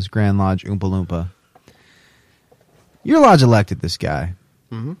role as Grand Lodge Oompa Loompa. Your lodge elected this guy.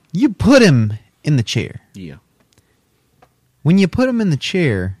 Mm-hmm. You put him in the chair. Yeah. When you put him in the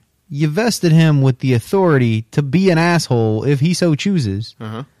chair, you vested him with the authority to be an asshole if he so chooses.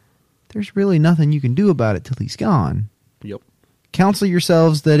 Uh-huh. There's really nothing you can do about it till he's gone. Yep. Counsel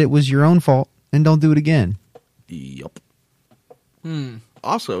yourselves that it was your own fault and don't do it again. Yep.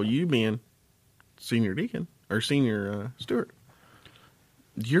 Also, you being senior deacon or senior steward,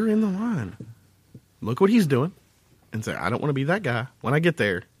 you're in the line. Look what he's doing and say, I don't want to be that guy when I get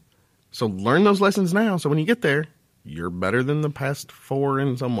there. So learn those lessons now so when you get there, you're better than the past four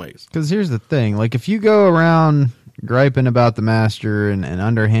in some ways. Because here's the thing. Like, if you go around griping about the master and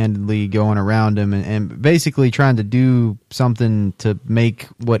underhandedly going around him and basically trying to do something to make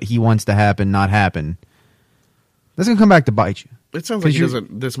what he wants to happen not happen, that's going to come back to bite you. It sounds like 'Cause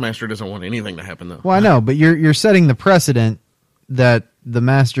this master doesn't want anything to happen, though. Well, I know, but you're setting the precedent that the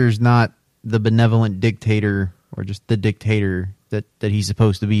master's not the benevolent dictator or just the dictator that he's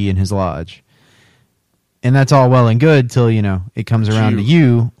supposed to be in his lodge. And that's all well and good till, it comes around to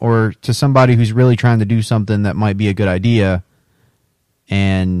you or to somebody who's really trying to do something that might be a good idea,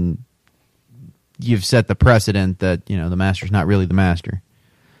 and you've set the precedent that, the master's not really the master.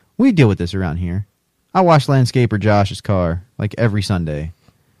 We deal with this around here. I wash landscaper Josh's car like every Sunday.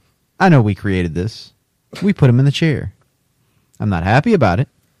 I know we created this. We put him in the chair. I'm not happy about it,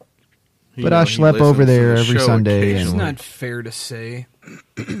 but I schlep over there every Sunday. It's And not fair to say.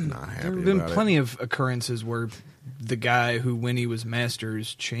 Not happy There have been about plenty of occurrences where the guy who, when he was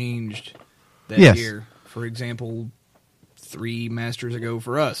masters, changed that Yes. year. For example, 3 masters ago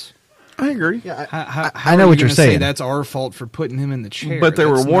for us. I agree. How I know are what you you're gonna say saying. That's our fault for putting him in the chair. But there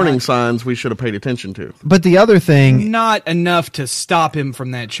were That's warning not- signs we should have paid attention to. But the other thing, Not enough to stop him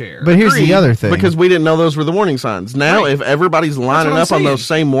from that chair. but here's the Agreed, other thing. Because we didn't know those were the warning signs. Now, Right. if everybody's lining what I'm up on saying. those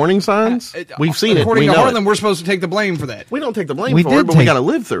same warning signs, we've seen it. According We to know Harlan, it. we're supposed to take the blame for that. We don't take the blame we for did it, but we got to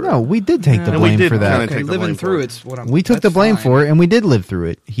live through No, it. we did take the And we blame did for that. kinda Okay, take the living blame through for it. it's what I'm. We took the that's blame fine. for it, and we did live through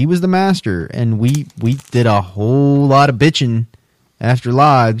it. He was the master, and we did a whole lot of bitching after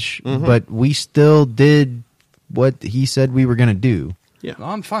Lodge, but we still did what he said we were going to do. Yeah. Well,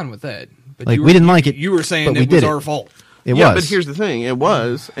 I'm fine with that. But Like, you we didn't like it, You were saying but we it was did it. our fault. It Yeah, was. but here's the thing. It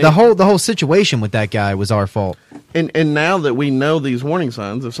was. the whole situation with that guy was our fault. And now that we know these warning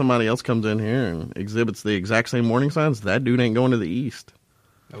signs, if somebody else comes in here and exhibits the exact same warning signs, that dude ain't going to the east.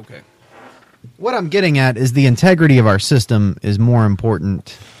 Okay. What I'm getting at is the integrity of our system is more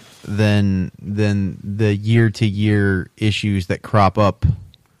important than the year-to-year issues that crop up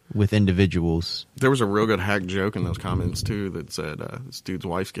with individuals. There was a real good hack joke in those comments, too, that said this dude's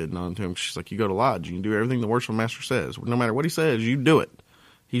wife's getting on to him. She's like, you go to lodge, you can do everything the worshipful master says. No matter what he says, you do it.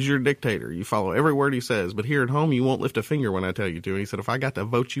 He's your dictator. You follow every word he says. But here at home, you won't lift a finger when I tell you to. And he said, if I got to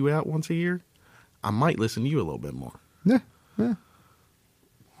vote you out once a year, I might listen to you a little bit more. Yeah.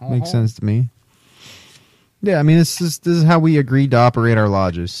 Makes sense to me. Yeah, I mean, this is how we agreed to operate our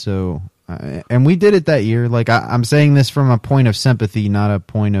lodges. So, and we did it that year. Like, I'm saying this from a point of sympathy, not a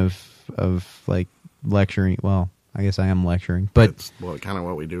point of like lecturing. Well, I guess I am lecturing, but that's kind of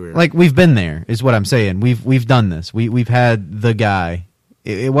what we do here. Like, we've been there, is what I'm saying. We've done this. We've had the guy.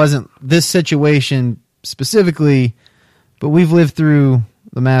 It wasn't this situation specifically, but we've lived through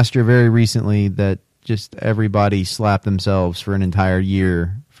the master very recently that just everybody slapped themselves for an entire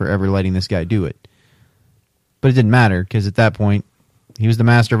year for ever letting this guy do it. But it didn't matter, because at that point, he was the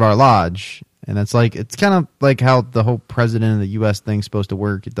master of our lodge. And it's kind of like how the whole president of the U.S. thing's supposed to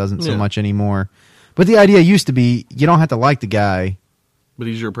work. It doesn't so much anymore. But the idea used to be, you don't have to like the guy. But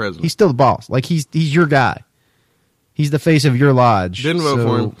he's your president. He's still the boss. Like, he's your guy. He's the face of your lodge. Didn't vote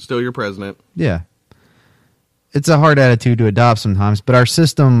for him. Still your president. Yeah. It's a hard attitude to adopt sometimes, but our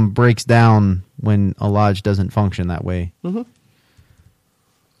system breaks down when a lodge doesn't function that way. Mm-hmm.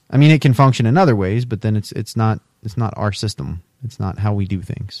 I mean, it can function in other ways, but then it's not our system. It's not how we do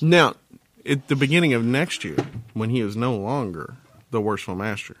things. Now, at the beginning of next year, when he is no longer the worshipful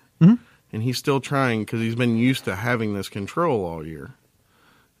master, and he's still trying because he's been used to having this control all year,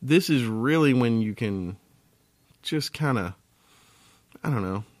 this is really when you can just kind of, I don't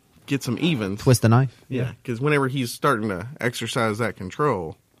know, get some evens. Twist the knife. Yeah, because whenever he's starting to exercise that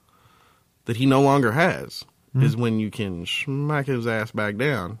control that he no longer has, is when you can smack his ass back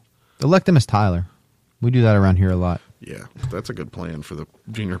down. Elect him as Tyler. We do that around here a lot. Yeah, that's a good plan for the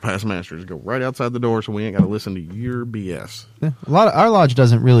junior past masters. Go right outside the door so we ain't got to listen to your BS. Yeah, our lodge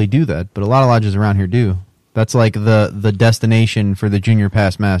doesn't really do that, but a lot of lodges around here do. That's like the destination for the junior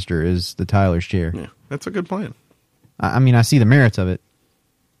past master is the Tyler's chair. Yeah, that's a good plan. I mean, I see the merits of it.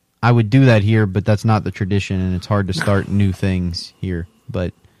 I would do that here, but that's not the tradition, and it's hard to start new things here.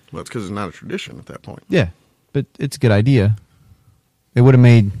 But well, it's because it's not a tradition at that point. Yeah, but it's a good idea. It would have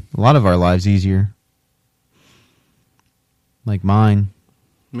made a lot of our lives easier. Like mine.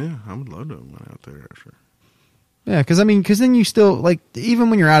 Yeah, I would love to have went out there, sure. Yeah, because then you still, like, even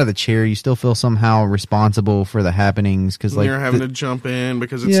when you're out of the chair, you still feel somehow responsible for the happenings. Cause, like, you're having to jump in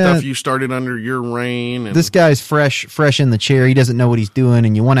because it's stuff you started under your reign. And this guy's fresh in the chair. He doesn't know what he's doing,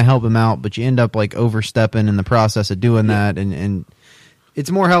 and you want to help him out, but you end up, like, overstepping in the process of doing that. And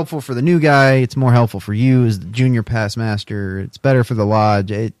it's more helpful for the new guy. It's more helpful for you as the junior past master. It's better for the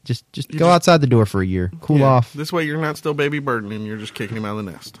lodge. Just go outside the door for a year. Cool off. This way you're not still baby burdening. You're just kicking him out of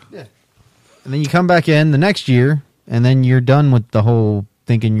the nest. Yeah. And then you come back in the next year, and then you're done with the whole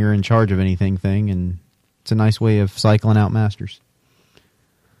thinking you're in charge of anything thing, and it's a nice way of cycling out masters.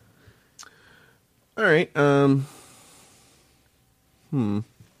 All right. There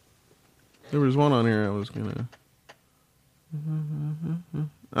was one on here I was going to...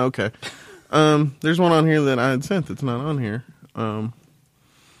 Okay. There's one on here that I had sent that's not on here.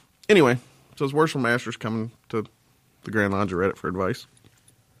 Anyway, so his worshipful master's coming to the Grand Lodge of Reddit for advice.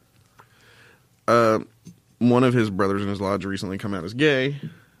 One of his brothers in his lodge recently come out as gay,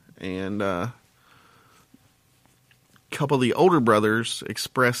 and a couple of the older brothers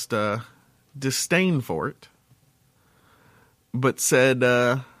expressed disdain for it, but said,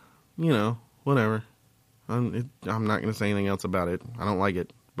 whatever. I'm not going to say anything else about it. I don't like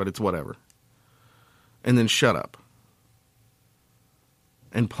it, but it's whatever. And then shut up.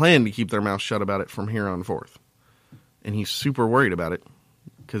 And plan to keep their mouth shut about it from here on forth. And he's super worried about it,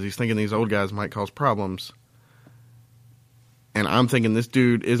 because he's thinking these old guys might cause problems. And I'm thinking this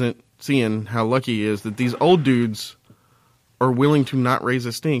dude isn't seeing how lucky he is that these old dudes are willing to not raise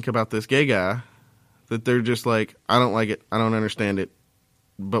a stink about this gay guy. That they're just like, I don't like it, I don't understand it,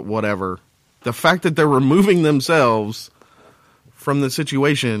 but whatever. The fact that they're removing themselves from the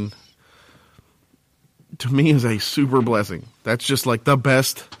situation, to me, is a super blessing. That's just like the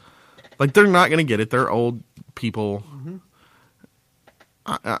best. Like, they're not going to get it. They're old people.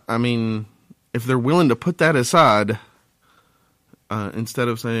 I mean, if they're willing to put that aside, instead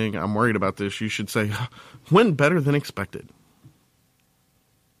of saying, I'm worried about this, you should say, went better than expected.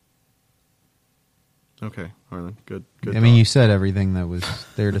 Okay, Harlan, good. I mean, you said everything that was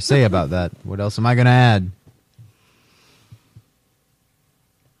there to say about that. What else am I going to add?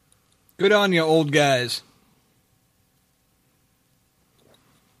 Good on you, old guys.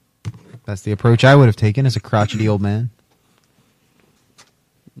 That's the approach I would have taken as a crotchety old man.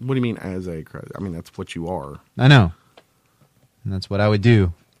 What do you mean as a crotchety? I mean, that's what you are. I know. And that's what I would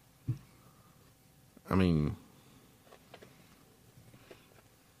do. I mean,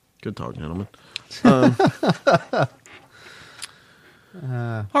 good talk, gentlemen.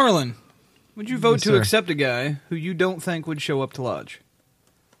 Harlan, would you vote Yes, to sir. accept a guy who you don't think would show up to lodge?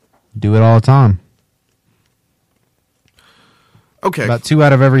 Do it all the time. Okay. About 2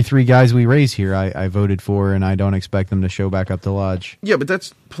 out of every 3 guys we raise here, I voted for, and I don't expect them to show back up to lodge. Yeah, but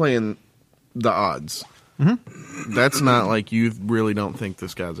that's playing the odds. Mm-hmm. That's not like you really don't think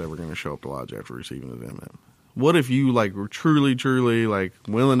this guy's ever going to show up to lodge after receiving his MM. What if you like were truly, truly like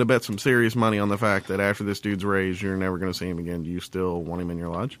willing to bet some serious money on the fact that after this dude's raised, you're never going to see him again? Do you still want him in your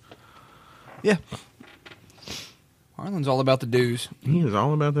lodge? Yeah. Harlan's all about the dues. He is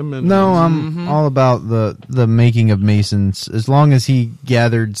all about them. No, I'm all about the making of Masons. As long as he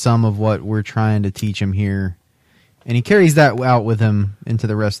gathered some of what we're trying to teach him here, and he carries that out with him into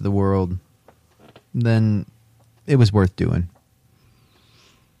the rest of the world, then it was worth doing.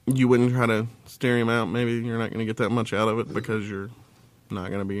 You wouldn't try to steer him out. Maybe you're not going to get that much out of it because you're not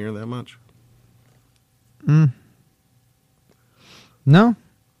going to be here that much. No,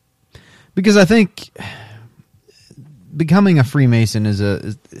 because I think becoming a Freemason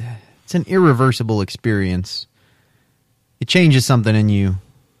it's an irreversible experience. It changes something in you,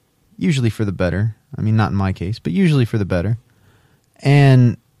 usually for the better. I mean, not in my case, but usually for the better.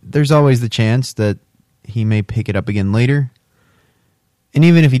 And there's always the chance that he may pick it up again later. And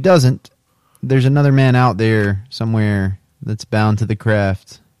even if he doesn't, there's another man out there somewhere that's bound to the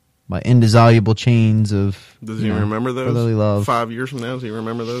craft by indissoluble chains of Does he remember those? brotherly love. 5 years from now, does he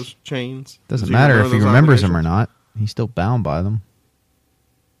remember those chains? Doesn't Does matter if he those remembers them or obligations? not. He's still bound by them.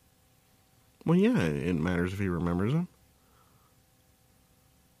 Well, yeah, it matters if he remembers them.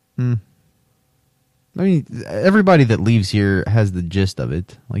 I mean, everybody that leaves here has the gist of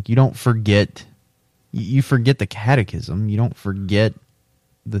it. Like, you don't forget. You forget the catechism. You don't forget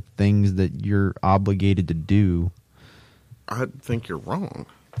the things that you're obligated to do. I think you're wrong.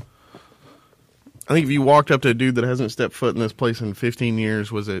 I think if you walked up to a dude that hasn't stepped foot in this place in 15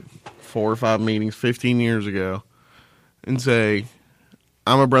 years, was it 4 or 5 meetings 15 years ago, and say,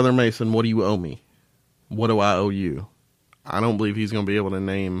 I'm a brother Mason, what do you owe me? What do I owe you? I don't believe he's going to be able to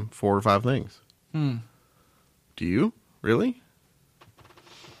name 4 or 5 things. Do you? Really?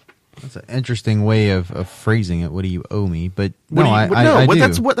 That's an interesting way of phrasing it. What do you owe me? But What no, do you, I but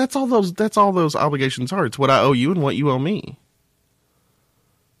do. that's all those obligations are. It's what I owe you and what you owe me.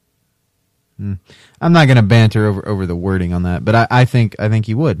 I'm not going to banter over the wording on that, but I think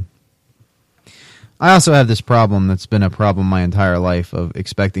you would. I also have this problem that's been a problem my entire life of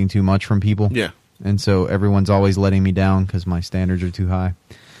expecting too much from people. Yeah. And so everyone's always letting me down because my standards are too high.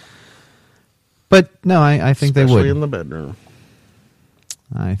 But no, I think they would. Especially in the bedroom.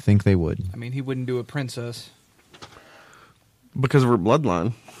 I think they would. I mean, he wouldn't do a princess, Because of her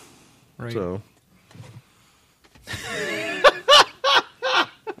bloodline. right? So.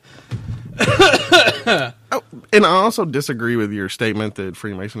 Oh, and I also disagree with your statement that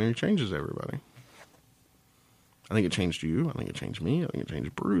Freemasonry changes everybody. I think it changed you. I think it changed me. I think it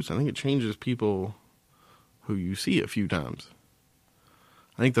changed Bruce. I think it changes people who you see a few times.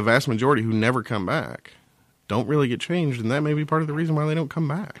 I think the vast majority who never come back don't really get changed, and that may be part of the reason why they don't come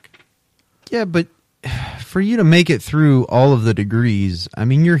back. Yeah, but for you to make it through all of the degrees, I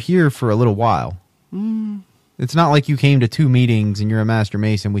mean, you're here for a little while. It's not like you came to 2 meetings and you're a Master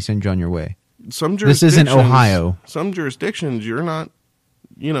Mason, we send you on your way. Some This isn't jurisdictions- Ohio. Some jurisdictions, you're not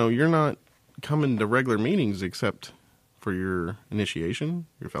coming to regular meetings except for your initiation,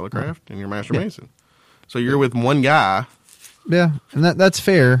 your fellowcraft, and your Master Mason. So you're with one guy. Yeah, and that's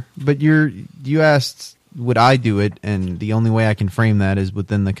fair, but you asked would I do it, and the only way I can frame that is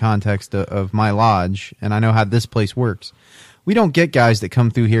within the context of my lodge, and I know how this place works. We don't get guys that come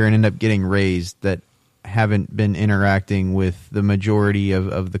through here and end up getting raised that haven't been interacting with the majority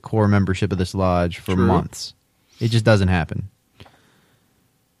of the core membership of this lodge for True. months. It just doesn't happen.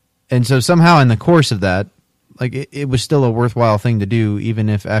 And so somehow in the course of that, like it was still a worthwhile thing to do, even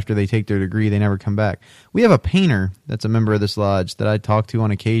if after they take their degree, they never come back. We have a painter that's a member of this lodge that I talk to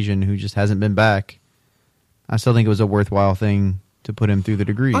on occasion who just hasn't been back. I still think it was a worthwhile thing to put him through the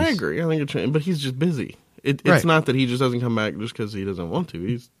degrees. I agree. I think it's, but he's just busy. It's Right. not that he just doesn't come back just because he doesn't want to.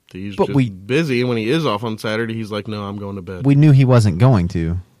 He's But just we- busy, and when he is off on Saturday, he's like, "No, I'm going to bed." We knew he wasn't going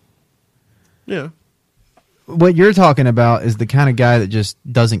to. Yeah. What you're talking about is the kind of guy that just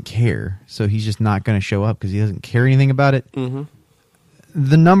doesn't care, so he's just not going to show up because he doesn't care anything about it. Mm-hmm.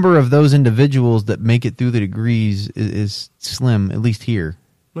 The number of those individuals that make it through the degrees is slim, at least here.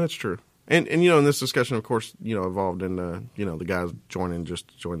 That's true. And in this discussion, of course, evolved into, the guys join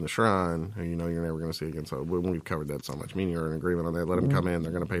the shrine, who you're never going to see again. So we've covered that so much. Me and you are in agreement on that. Let them come in.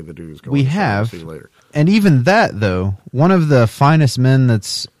 They're going to pay the dues. We have. See you later. And even that, though, one of the finest men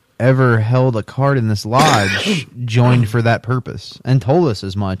that's ever held a card in this lodge joined for that purpose and told us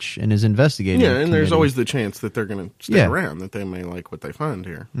as much in his investigating Yeah, and there's committee. always the chance that they're going to stick around, that they may like what they find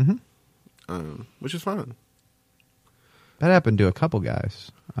here, which is fine. That happened to a couple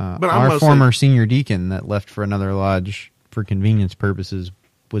guys. But our former senior deacon that left for another lodge for convenience purposes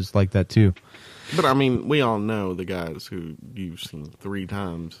was like that too. But I mean, we all know the guys who you've seen 3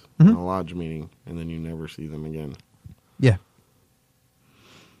 times in a lodge meeting, and then you never see them again. Yeah.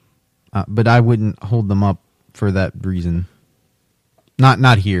 But I wouldn't hold them up for that reason.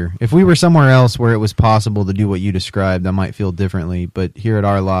 Not here. If we were somewhere else where it was possible to do what you described, I might feel differently. But here at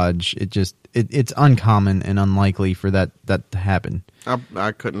our lodge, it's uncommon and unlikely for that to happen.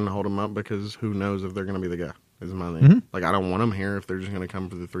 I couldn't hold them up because who knows if they're going to be the guy, is my thing. Like, I don't want them here if they're just going to come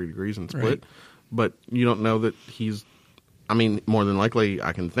for the 3 degrees and split. Right. But you don't know that more than likely,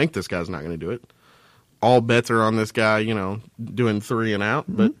 I can think this guy's not going to do it. All bets are on this guy, doing 3 and out,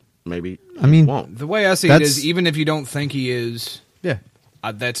 but maybe he won't. The way I see it is, even if you don't think he is, Yeah.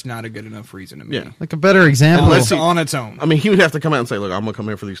 That's not a good enough reason to me. Yeah. Like a better example. Unless on its own. I mean, he would have to come out and say, look, I'm going to come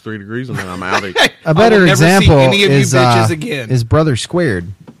here for these 3 degrees, and then I'm out. A better example any of you bitches again. is Brother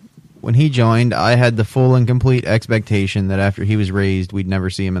Squared. When he joined, I had the full and complete expectation that after he was raised, we'd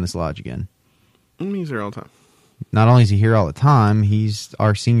never see him in this lodge again. He's here all the time. Not only is he here all the time, he's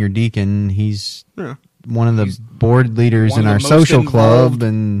our senior deacon. He's one of the board leaders in our social club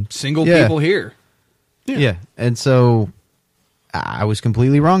and single people here. Yeah. And so I was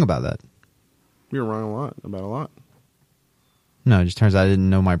completely wrong about that. You're wrong about a lot. No, it just turns out I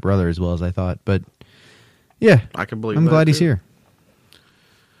didn't know my brother as well as I thought. But yeah, I can believe I'm that glad he's too. here.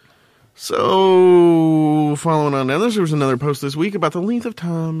 So, following on down, there was another post this week about the length of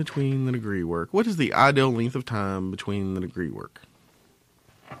time between the degree work. What is the ideal length of time between the degree work?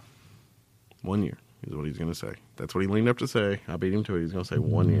 1 year is what he's going to say. That's what he leaned up to say. I beat him to it. He's going to say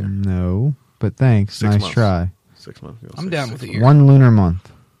 1 year. No, but thanks. 6 nice months. try. 6 months. I'm down with a year. 1 lunar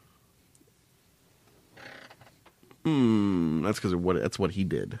month. That's because that's what he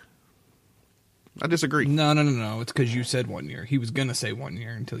did. I disagree. No. It's because you said 1 year. He was going to say 1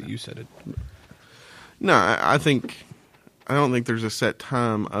 year until you said it. No, I don't think there's a set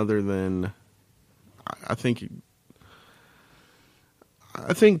time other than, I think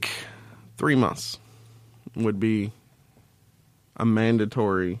 3 months would be a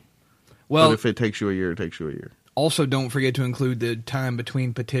mandatory. Well, but if it takes you a year, it takes you a year. Also, don't forget to include the time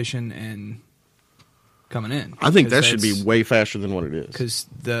between petition and coming in. I think that should be way faster than what it is. Because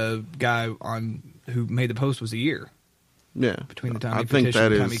the guy who made the post was a year. Yeah. Between the time he petitioned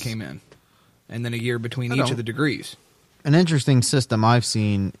and the time he came in. And then a year between each of the degrees. An interesting system I've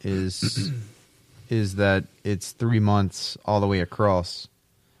seen is that it's 3 months all the way across.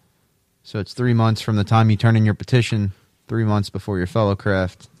 So it's 3 months from the time you turn in your petition, 3 months before your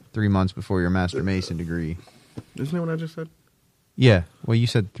fellowcraft, 3 months before your Master Mason degree. Isn't that what I just said? Yeah, well, you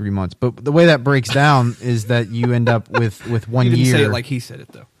said 3 months, but the way that breaks down is that you end up with 1 year. You didn't say it like he said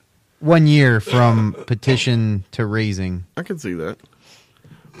it, though. 1 year from petition to raising. I can see that.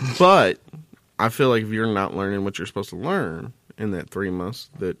 But I feel like if you're not learning what you're supposed to learn in that 3 months,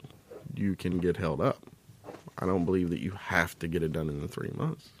 that you can get held up. I don't believe that you have to get it done in the 3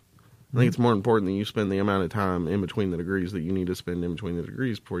 months. I think it's more important that you spend the amount of time in between the degrees that you need to spend in between the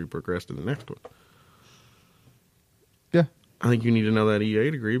degrees before you progress to the next one. Yeah. I think you need to know that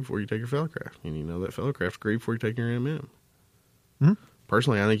EA degree before you take your fellowcraft. You need to know that fellowcraft degree before you take your MM. Mm-hmm.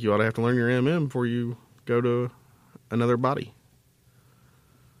 Personally, I think you ought to have to learn your MM before you go to another body.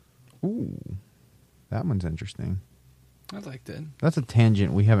 Ooh, that one's interesting. I like that. That's a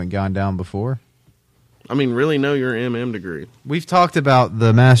tangent we haven't gone down before. I mean, really know your MM degree. We've talked about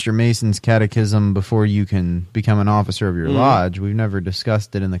the Master Mason's catechism before you can become an officer of your lodge. We've never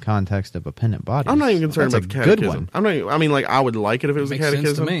discussed it in the context of appendant bodies. I'm not even concerned That's about the a good catechism. one. I'm not. I mean, like, I would like it if it was Makes a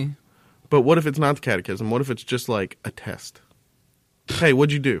catechism. sense to me. But what if it's not the catechism? What if it's just like a test? Hey,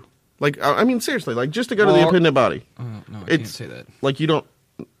 what'd you do? Like, I mean, seriously, like, just to go to the appendant body. No, I can't say that. Like, you don't,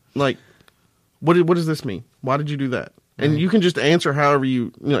 like, what does this mean? Why did you do that? And you can just answer however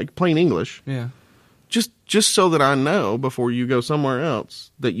you know, like, plain English. Yeah. Just so that I know before you go somewhere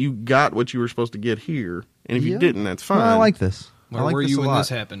else that you got what you were supposed to get here. And if you didn't, that's fine. No, I like this. Where I like were this you a when lot. this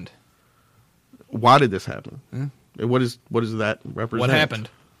happened? Why did this happen? Yeah. What does that represent? What happened?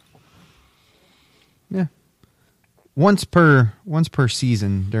 Yeah. once per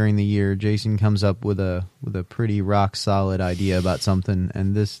season during the year, Jason comes up with a pretty rock solid idea about something,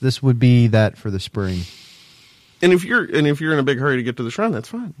 and this would be that for the spring. And if you're in a big hurry to get to the shrine, that's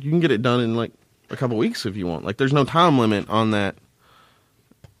fine. You can get it done in like a couple weeks if you want. Like, there's no time limit on that.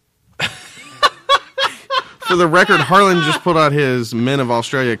 For the record, Harlan just put out his Men of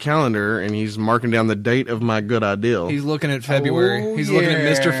Australia calendar, and he's marking down the date of my good ideal. He's looking at February. Oh, He's looking at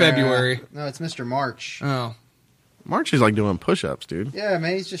Mr. yeah. February. No, it's Mr. March. Oh. March is like doing push-ups, dude. Yeah,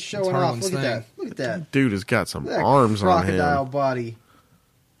 man, he's just showing It's off. Harlan's Look at thing. that. Look at that. Dude has got some Look at that arms on crocodile him. body.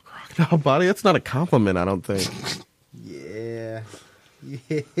 Crocodile body? That's not a compliment, I don't think. Yeah.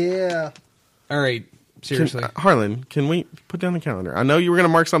 Yeah. All right. Seriously. Harlan, can we put down the calendar? I know you were going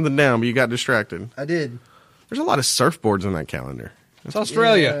to mark something down, but you got distracted. I did. There's a lot of surfboards in that calendar. It's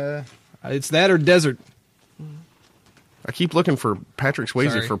Australia. It's that or desert. I keep looking for Patrick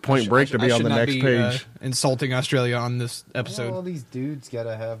Swayze Sorry. for Point Break to I be on should the not next be, page. insulting Australia on this episode. All these dudes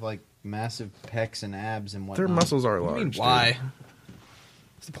gotta have like massive pecs and abs and whatnot. Their muscles are What large. do you mean, dude. why?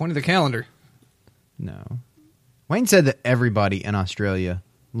 What's the point of the calendar? No. Wayne said that everybody in Australia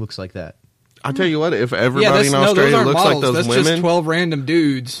looks like that. I'll tell you what, if everybody in those Australia aren't looks models. like those That's just women, 12 random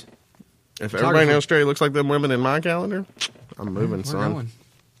dudes. if everybody in photographer. Australia looks like them women in my calendar, I'm moving, We're son. going.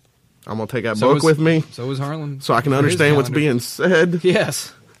 I'm going to take that So book is- with me So is Harlan. so I can For his understand what's calendar. being said.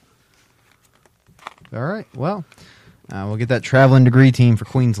 Yes. All right. Well, we'll get that traveling degree team for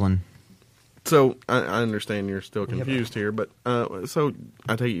Queensland. So I understand you're still confused here, but so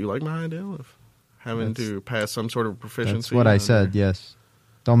I take it you like my idea of having to pass some sort of proficiency. That's what I said. Yes.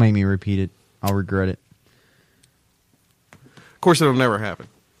 Don't make me repeat it. I'll regret it. Of course, it'll never happen.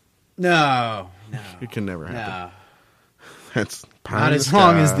 No. It can never happen. No. That's pie Not in as the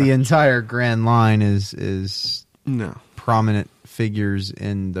long sky. as the entire Grand Line is No. prominent figures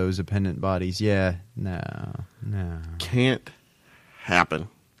in those appendant bodies. Yeah. No. Can't happen.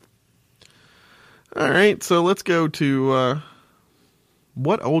 All right, so let's go to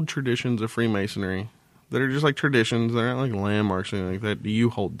what old traditions of Freemasonry that are just like traditions, they're not like landmarks or anything like that, do you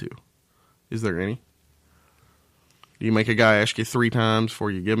hold to? Is there any? Do you make a guy ask you 3 times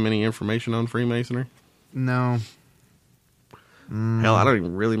before you give him any information on Freemasonry? No. Hell, I don't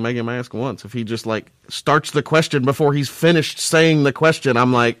even really make him ask once. If he just like starts the question before he's finished saying the question,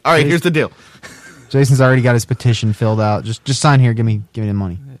 I'm like, all right, here's the deal. Jason's already got his petition filled out. Just sign here. Give me the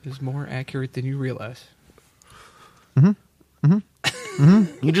money. That is more accurate than you realize.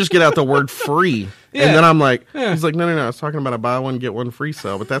 You just get out the word free. Yeah. And then I'm like, Yeah. he's like, no, I was talking about a buy one, get one free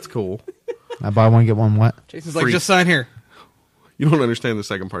sale, but that's cool. I buy one get one. What? Jason's like, Free. just sign here. You don't understand the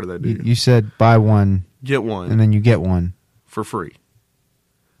second part of that, do you? You said buy one Get one and then you get one. for free.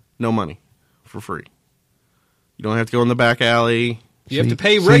 No money. For free. You don't have to go in the back alley. You have So to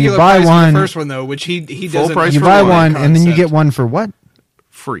pay you regular buy price one- for the first one, though, which he Full doesn't. price You for buy one one and then you concept. get one for what?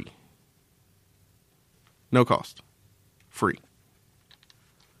 Free. No cost. Free.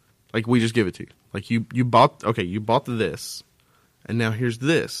 Like, we just give it to you. Like, you bought this, and now here's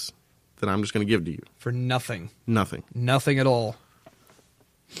this that I'm just going to give to you. For nothing. Nothing. Nothing at all.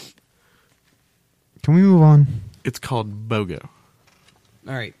 Can we move on? It's called BOGO.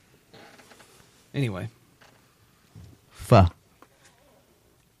 All right. Anyway. Fuh.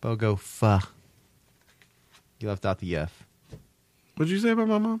 Bogo fuh. You left out the F. What'd you say about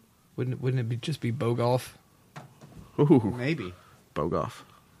my mom? Wouldn't it be just be Bogolf? Ooh, Maybe. Bogoff.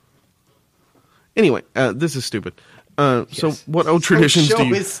 Anyway, this is stupid. So Yes. what old traditions Show do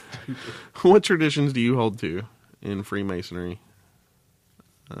you... is- What traditions do you hold to in Freemasonry?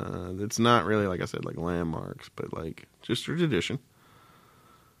 It's not really, like I said, like landmarks, but like just a tradition.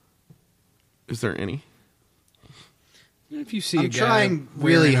 Is there any? If you see I'm a guy trying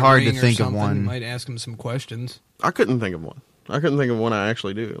wearing really a hard to ring or think of something, one. you might ask him some questions. I couldn't think of one. I couldn't think of one I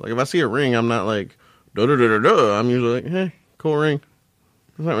actually do. Like if I see a ring, I'm not like da-da-da-da-da. I'm usually like, hey, cool ring.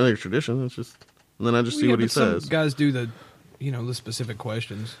 It's not really a tradition. It's just, and then I just see what he but some says. guys do the specific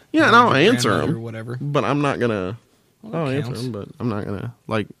questions. Yeah, and You know, I'll your answer grandmother them. or whatever. But I'm not gonna. Well, I'll that answer counts. them, but I'm not gonna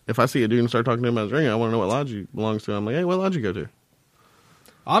like if I see a dude and start talking to him about his ring. I want to know what lodge he belongs to. I'm like, hey, what lodge you go to?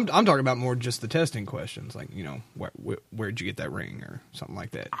 I'm talking about more just the testing questions, like where'd you get that ring or something like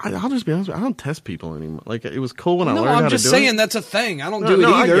that. I'll just be honest with you, I don't test people anymore. Like it was cool when I No, learned how I'm to just do saying it. that's a thing. I don't No, do it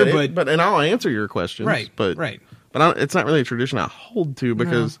no, I either, get it, but and I'll answer your questions. Right, but right. But it's not really a tradition I hold to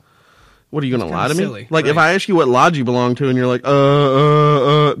because what are you going to It's lie to kinda me? silly, Like if right. I ask you what lodge you belong to and you're like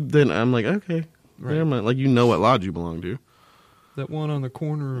then I'm like okay, Right. never mind. Like you know what lodge you belong to. that one on the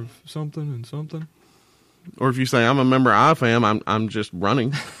corner of something and something. Or if you say I'm a member of IFAM, I'm just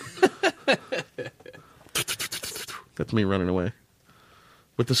running. That's me running away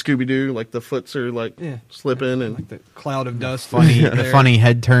with the Scooby-Doo, like the foots are like slipping and like the cloud of dust. Funny, the funny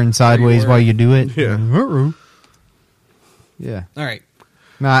head turn sideways while you do it. Yeah. Yeah. All right.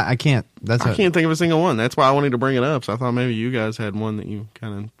 No, I can't. I can't think of a single one. That's why I wanted to bring it up. So I thought maybe you guys had one that you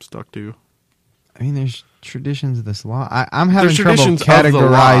kind of stuck to. I mean, there's traditions of this law. I'm having trouble traditions of the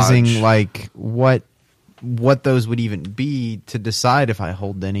categorizing lodge. like what those would even be to decide if I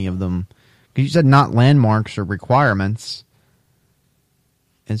hold any of them. Because you said not landmarks or requirements,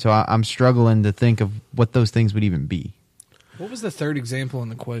 and so I'm struggling to think of what those things would even be. What was the third example in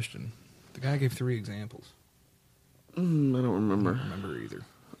the question? The guy gave 3 examples. I don't remember. I don't remember either.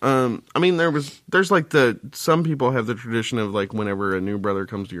 I mean, there's like some people have the tradition of like whenever a new brother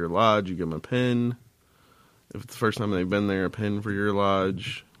comes to your lodge, you give them a pin. If it's the first time they've been there, a pin for your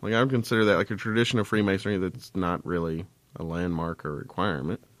lodge. Like I would consider that like a tradition of Freemasonry that's not really a landmark or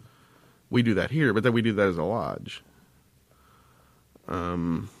requirement. We do that here, but then we do that as a lodge. I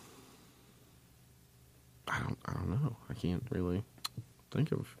don't know. I can't really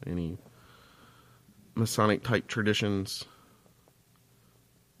think of any Masonic type traditions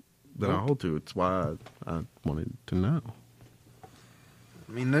that I hold to. It's why I wanted to know.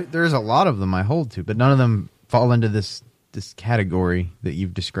 I mean, there's a lot of them I hold to, but none of them fall into this category that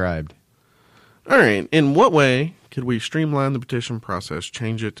you've described. All right. In what way could we streamline the petition process,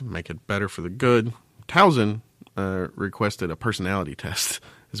 change it, make it better for the good? Towson requested a personality test,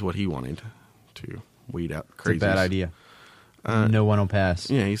 is what he wanted to weed out crazies. It's a bad idea. No one will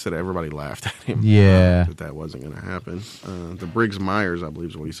pass. Yeah, he said everybody laughed at him. Yeah. That wasn't going to happen. The Briggs-Myers, I believe,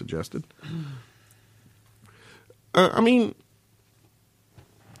 is what he suggested. I mean...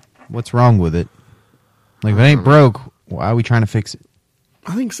 What's wrong with it? Like, if it ain't broke, why are we trying to fix it?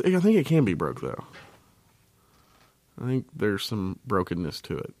 I think it can be broke, though. I think there's some brokenness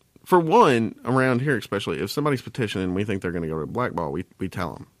to it. For one, around here especially, if somebody's petitioning and we think they're going to go to blackball, we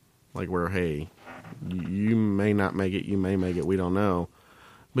tell them. Like, hey, you may not make it, you may make it, we don't know.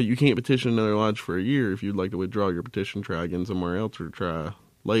 But you can't petition another lodge for a year. If you'd like to withdraw your petition, try again somewhere else or try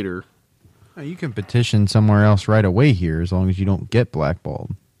later. You can petition somewhere else right away here as long as you don't get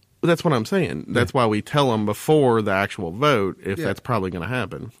blackballed. But that's what I'm saying. That's why we tell them before the actual vote if that's probably going to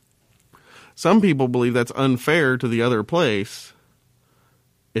happen. Some people believe that's unfair to the other place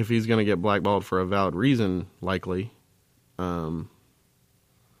if he's going to get blackballed for a valid reason, likely. That,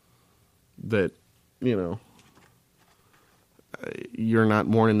 you're not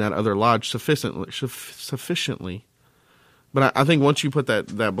warning that other lodge sufficiently. But I think once you put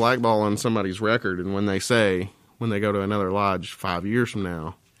that blackball on somebody's record, and when they go to another lodge 5 years from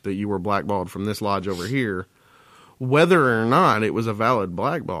now, that you were blackballed from this lodge over here, whether or not it was a valid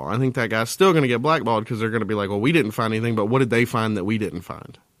blackball, I think that guy's still going to get blackballed because they're going to be like, well, we didn't find anything, but what did they find that we didn't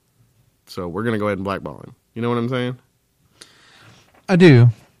find? So we're going to go ahead and blackball him. You know what I'm saying? I do.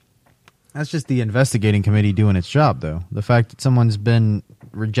 That's just the investigating committee doing its job, though. The fact that someone's been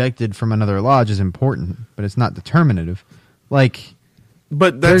rejected from another lodge is important, but it's not determinative.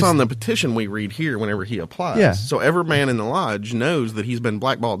 But that's on the petition we read here whenever he applies. Yeah. So every man in the lodge knows that he's been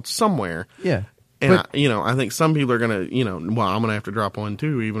blackballed somewhere. Yeah. And, I think some people are going to, I'm going to have to drop one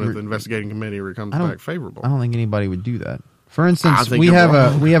too, even if the investigating committee comes back favorable. I don't think anybody would do that. For instance, we have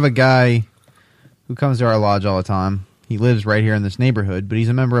a guy who comes to our lodge all the time. He lives right here in this neighborhood, but he's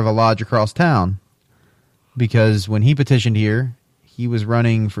a member of a lodge across town because when he petitioned here, he was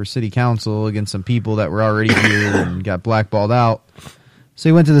running for city council against some people that were already here and got blackballed out. So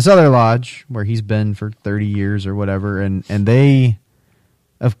he went to this other lodge where he's been for 30 years or whatever, and they,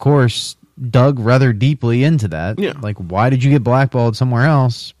 of course, dug rather deeply into that. Yeah. Like, why did you get blackballed somewhere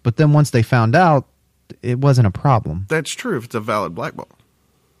else? But then once they found out, it wasn't a problem. That's true if it's a valid blackball.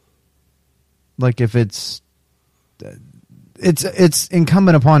 Like, if it's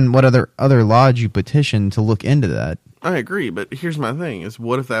incumbent upon what other lodge you petition to look into that. I agree, but here's my thing: is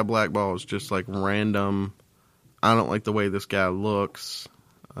what if that blackball is just like random? I don't like the way this guy looks.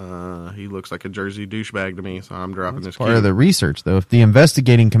 He looks like a Jersey douchebag to me, so I'm dropping this. Part of the research, though, if the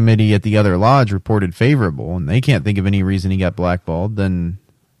investigating committee at the other lodge reported favorable, and they can't think of any reason he got blackballed, then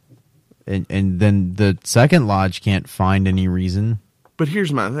and then the second lodge can't find any reason. But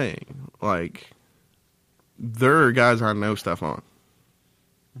here's my thing: like, there are guys I know stuff on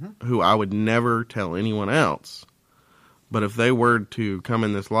who I would never tell anyone else. But if they were to come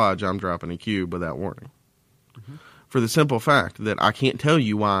in this lodge, I'm dropping a cube without warning. Mm-hmm. For the simple fact that I can't tell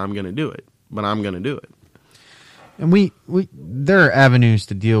you why I'm going to do it, but I'm going to do it. And we there are avenues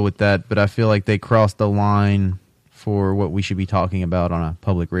to deal with that, but I feel like they crossed the line for what we should be talking about on a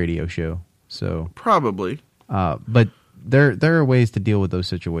public radio show. So probably. But there are ways to deal with those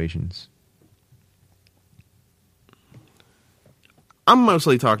situations. I'm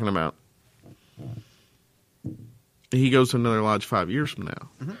mostly talking about he goes to another lodge 5 years from now.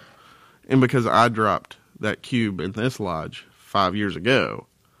 Mm-hmm. And because I dropped that cube in this lodge 5 years ago,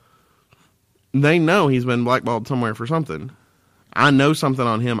 they know he's been blackballed somewhere for something. I know something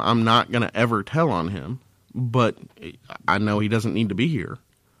on him I'm not going to ever tell on him, but I know he doesn't need to be here.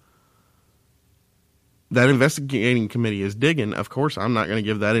 That investigating committee is digging. Of course, I'm not going to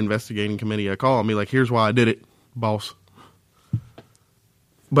give that investigating committee a call and be like, here's why I did it, boss.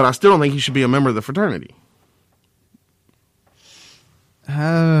 But I still don't think he should be a member of the fraternity.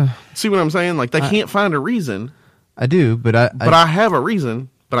 See what I'm saying? Like, they can't find a reason. I do, but I have a reason,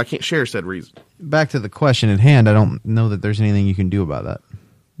 but I can't share said reason. Back to the question at hand, I don't know that there's anything you can do about that.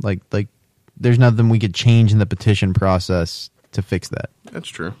 Like there's nothing we could change in the petition process to fix that. That's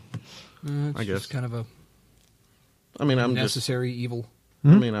true. It's I guess. just kind of a I'm necessary evil.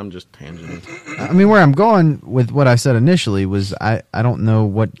 I'm just tangenting. I mean, where I'm going with what I said initially was I don't know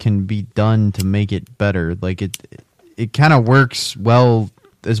what can be done to make it better. Like, it kind of works well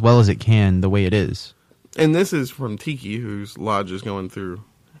as it can the way it is. And this is from Tiki, whose lodge is going through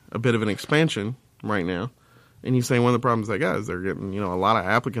a bit of an expansion right now. And he's saying one of the problems they got is they're getting, a lot of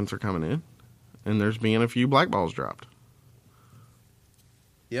applicants are coming in, and there's being a few black balls dropped.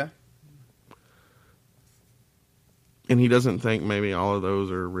 Yeah. And he doesn't think maybe all of those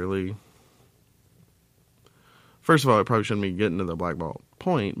are really... First of all, it probably shouldn't be getting to the blackball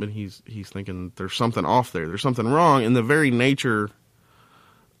point, but he's thinking there's something off there. There's something wrong in the very nature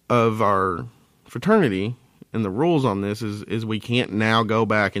of our fraternity, and the rules on this is we can't now go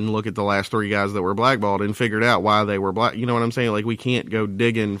back and look at the last 3 guys that were blackballed and figured out why they were black. You know what I'm saying? Like, we can't go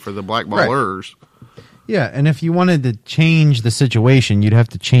digging for the blackballers. Right. Yeah, and if you wanted to change the situation, you'd have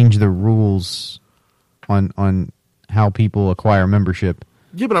to change the rules on how people acquire membership.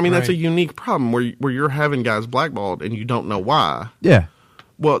 Yeah, but I mean, that's a unique problem where you're having guys blackballed and you don't know why. Yeah.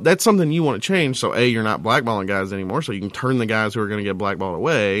 Well, that's something you want to change. So, A, you're not blackballing guys anymore, so you can turn the guys who are going to get blackballed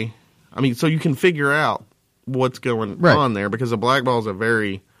away. I mean, so you can figure out what's going on there, because a blackball is a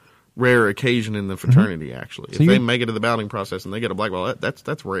very rare occasion in the fraternity, actually. So if they make it to the balloting process and they get a blackball,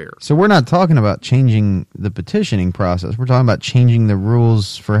 that's rare. So we're not talking about changing the petitioning process. We're talking about changing the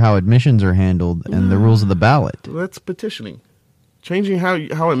rules for how admissions are handled and the rules of the ballot. That's petitioning. Changing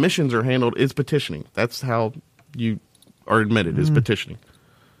how admissions are handled is petitioning. That's how you are admitted, is petitioning.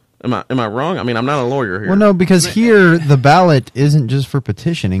 Am I wrong? I mean, I'm not a lawyer here. Well, no, because here the ballot isn't just for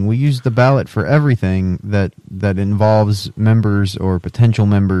petitioning. We use the ballot for everything that involves members or potential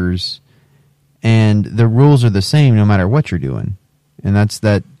members, and the rules are the same no matter what you're doing. And that's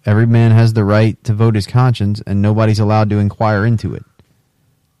that every man has the right to vote his conscience, and nobody's allowed to inquire into it.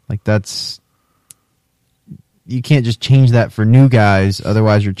 Like, you can't just change that for new guys.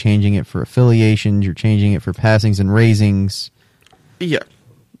 Otherwise, you're changing it for affiliations. You're changing it for passings and raisings. Yeah.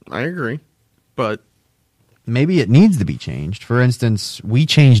 I agree, but maybe it needs to be changed. For instance, we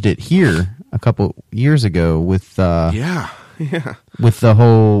changed it here a couple years ago with with the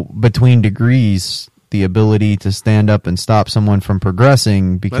whole between degrees, the ability to stand up and stop someone from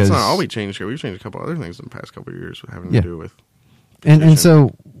progressing. Because that's not all we changed here. We've changed a couple other things in the past couple of years having to do with and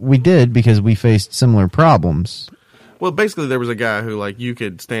so we did because we faced similar problems. Well, basically, there was a guy who, like, you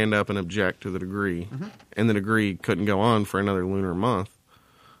could stand up and object to the degree, and the degree couldn't go on for another lunar month.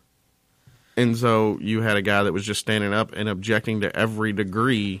 And so you had a guy that was just standing up and objecting to every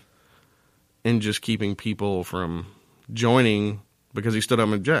degree and just keeping people from joining because he stood up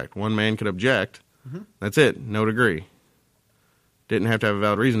and object. One man could object. That's it. No degree. Didn't have to have a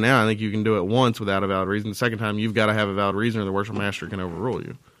valid reason. Now I think you can do it once without a valid reason. The second time, you've got to have a valid reason or the worship master can overrule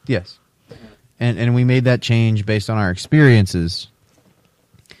you. Yes. And we made that change based on our experiences.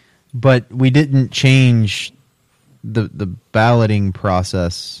 But we didn't change the balloting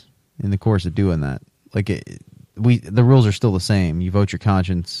process in the course of doing that. Like, the rules are still the same. You vote your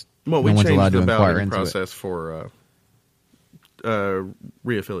conscience. Well, no we one's changed allowed the to inquire balloting into process for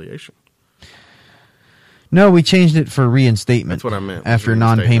reaffiliation. No, we changed it for reinstatement. That's what I meant. After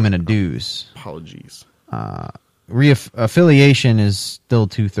non-payment of dues. Apologies. Affiliation is still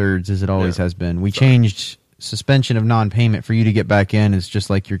 2/3 as it always has been. We changed suspension of non-payment for you to get back in. It's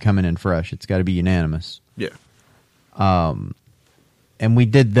just like you're coming in fresh. It's got to be unanimous. Yeah. And we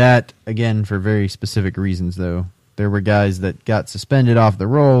did that, again, for very specific reasons, though. There were guys that got suspended off the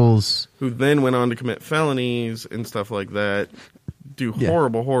rolls. Who then went on to commit felonies and stuff like that, do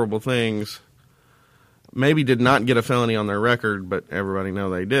horrible, horrible things. Maybe did not get a felony on their record, but everybody know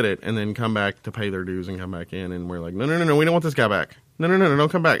they did it, and then come back to pay their dues and come back in, and we're like, no, we don't want this guy back. No, don't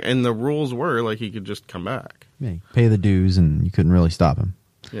come back. And the rules were, like, he could just come back. Yeah, pay the dues, and you couldn't really stop him.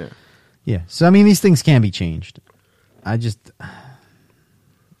 Yeah. Yeah, so, I mean, these things can be changed. I just...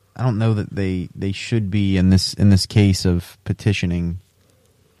 I don't know that they should be in this case of petitioning.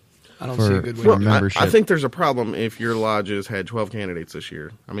 I don't for- see a good way. for to do it. membership. I think there's a problem if your lodges had 12 candidates this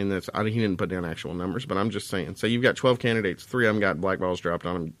year. I mean, he didn't put down actual numbers, but I'm just saying. Say you've got 12 candidates, 3 of them got black balls dropped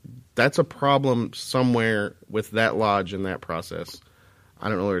on them. That's a problem somewhere with that lodge and that process. I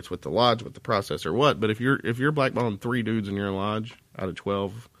don't know whether it's with the lodge, with the process, or what. But if you're blackballing 3 dudes in your lodge out of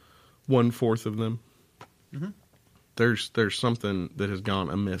 12, 1/4 of them, there's something that has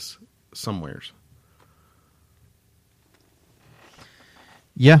gone amiss somewheres.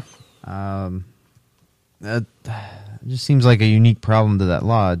 Yeah. That just seems like a unique problem to that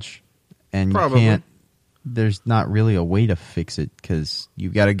lodge, and Probably. you can't. There's not really a way to fix it because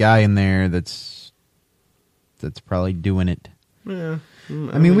you've got a guy in there that's probably doing it. Yeah.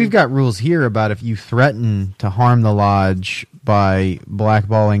 I mean, we've got rules here about if you threaten to harm the lodge by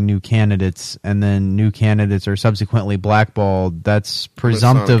blackballing new candidates, and then new candidates are subsequently blackballed, that's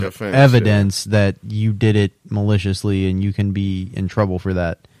presumptive Masonic offense, evidence that you did it maliciously, and you can be in trouble for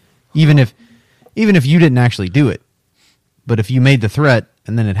that, even if you didn't actually do it. But if you made the threat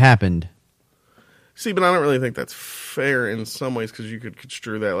and then it happened, See, but I don't really think that's fair in some ways because you could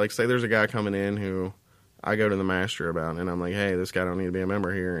construe that. Like, say there's a guy coming in who I go to the master about, and I'm like, hey, this guy don't need to be a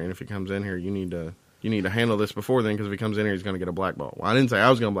member here, and if he comes in here, you need to handle this before then because if he comes in here, he's going to get a black ball. Well, I didn't say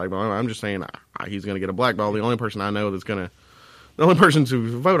I was going to blackball him. I'm just saying he's going to get a black ball. The only person I know the only person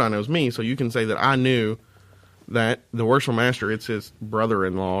to vote I know is me, so you can say that I knew that the worshipful master, it's his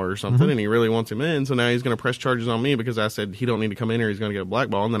brother-in-law or something, and he really wants him in, so now he's going to press charges on me because I said he don't need to come in here, he's going to get a black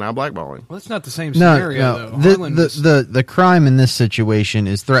ball, and then I blackball him. Well, that's not the same no, scenario, though. no. Harlan was- The crime in this situation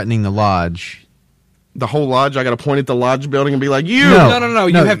is threatening the lodge. The whole lodge, I got to point at the lodge building and be like, you! No. No.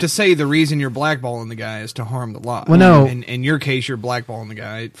 You No. have to say the reason you're blackballing the guy is to harm the lodge. Well, no. In your case, you're blackballing the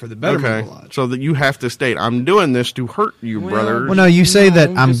guy for the betterment of the lodge. So that you have to state, I'm doing this to hurt you, Well, brother. Well, no, you say No,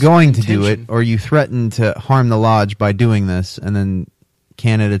 that I'm just going to do it, intention. or you threaten to harm the lodge by doing this, and then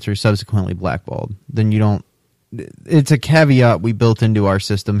candidates are subsequently blackballed. Then you don't. It's a caveat we built into our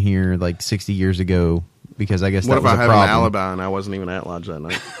system here like 60 years ago because I guess What that if was I a have problem. an alibi and I wasn't even at lodge that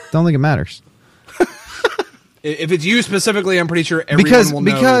night? Don't think it matters If it's you specifically, I'm pretty sure everyone will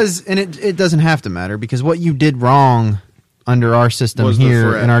know. because and it doesn't have to matter because what you did wrong under our system Was the here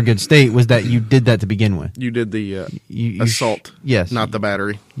threat. in our good state was that you did that to begin with. You did the You assault. yes, Not the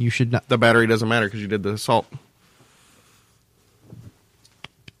battery. You should not. The battery doesn't matter because you did the assault.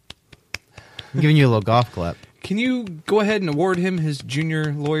 I'm giving you a little golf clap. Can you go ahead and award him his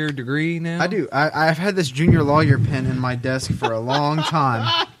junior lawyer degree now? I do. I've had this junior lawyer pen in my desk for a long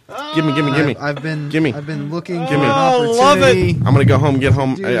time. Give me. I've been Gimme. I've been looking Gimme. for an Oh, love it. opportunity. I'm going to go home, get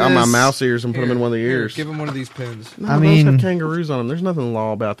home Do on my this. mouse ears and put them in one of the Here, ears. give him one of these pens. No, I those mean- have kangaroos on them. There's nothing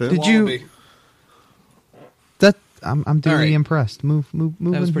law about that. Did you- Wallaby. That I'm duly All right. impressed. Moving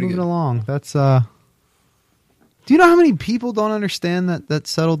pretty good. along. That's Do you know how many people don't understand that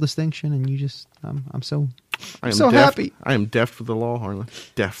subtle distinction? And you just I'm so I am so deaf. happy. I am deaf with the law, Harlan.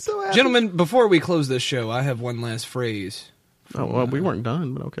 Deaf. so happy. Gentlemen, before we close this show, I have one last phrase. Oh, well, we weren't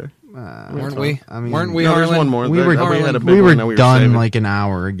done, but okay. Weren't we? I mean, Weren't we, No, there's Harlan? one more. We were, we had a big we were one that we were done saving. like an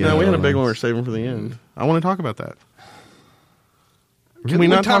hour ago. No, we had a big one we were saving for the end. I want to talk about that. Can we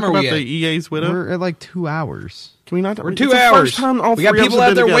What not time talk are we about at? the EA's widow? We're at like 2 hours. Can we not? We're it's 2 the hours. First time all We got three of us people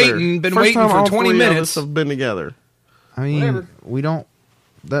have out there been together. waiting, been First waiting time for all 20 three of minutes. us have been together. I mean, Whatever. we don't.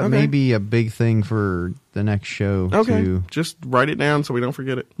 That Okay. may be a big thing for the next show. Okay, Too. just write it down so we don't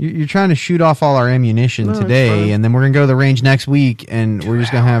forget it. You're trying to shoot off all our ammunition No, it's fine. today, and then we're gonna go to the range next week, and we're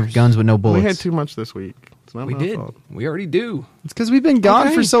just gonna have guns with no bullets. We had too much this week. It's not We my did. fault. We already do. It's because we've been gone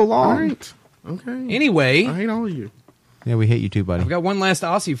Okay. for so long. All right. Okay. Anyway, I hate all of you. Yeah, we hate you too, buddy. I've got one last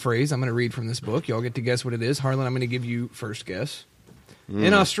Aussie phrase I'm going to read from this book. Y'all get to guess what it is. Harlan, I'm going to give you first guess.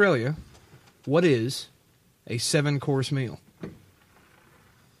 In Australia, what is a 7-course meal?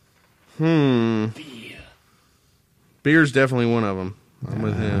 Beer's definitely one of them. I'm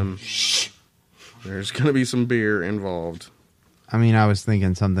with him. There's going to be some beer involved. I mean, I was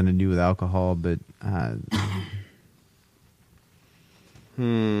thinking something to do with alcohol, but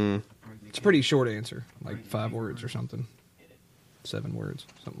It's a pretty short answer, like 5 words or something. 7 words,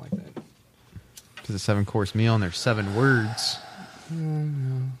 something like that. it's a 7-course meal, and there's 7 words.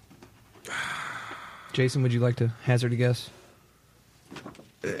 Jason, would you like to hazard a guess?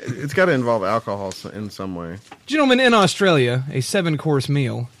 It's got to involve alcohol in some way. Gentlemen, in Australia, a 7-course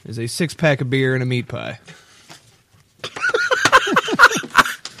meal is a 6-pack of beer and a meat pie.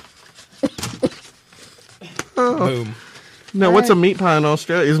 Boom. No, what's a meat pie in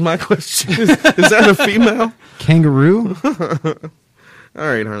Australia is my question. Is that a female? Kangaroo? All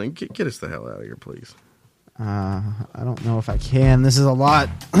right, Harlan, get us the hell out of here, please. I don't know if I can. This is a lot.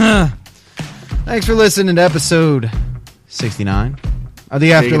 Thanks for listening to episode 69 of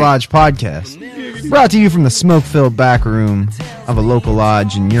the After Lodge podcast. Brought to you from the smoke-filled back room of a local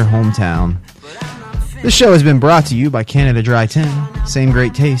lodge in your hometown. This show has been brought to you by Canada Dry 10. Same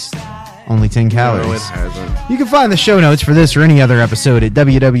great taste, only 10 calories. No, it hasn't. You can find the show notes for this or any other episode at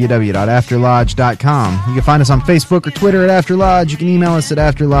www.afterlodge.com. You can find us on Facebook or Twitter at Afterlodge. You can email us at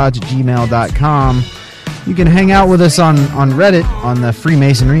afterlodge@gmail.com. You can hang out with us on Reddit on the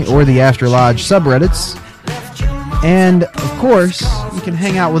Freemasonry or the Afterlodge subreddits. And, of course, you can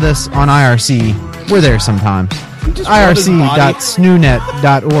hang out with us on IRC. We're there sometimes.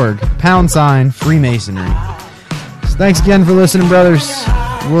 irc.snoonet.org # Freemasonry. So thanks again for listening, brothers.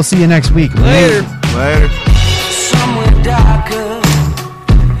 We'll see you next week. Later. Somewhere darker,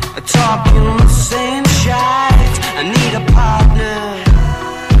 talking the same shite. I need a partner.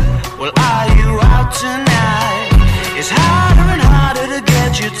 Well, are you out tonight? It's harder and harder to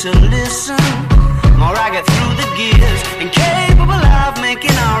get you to listen.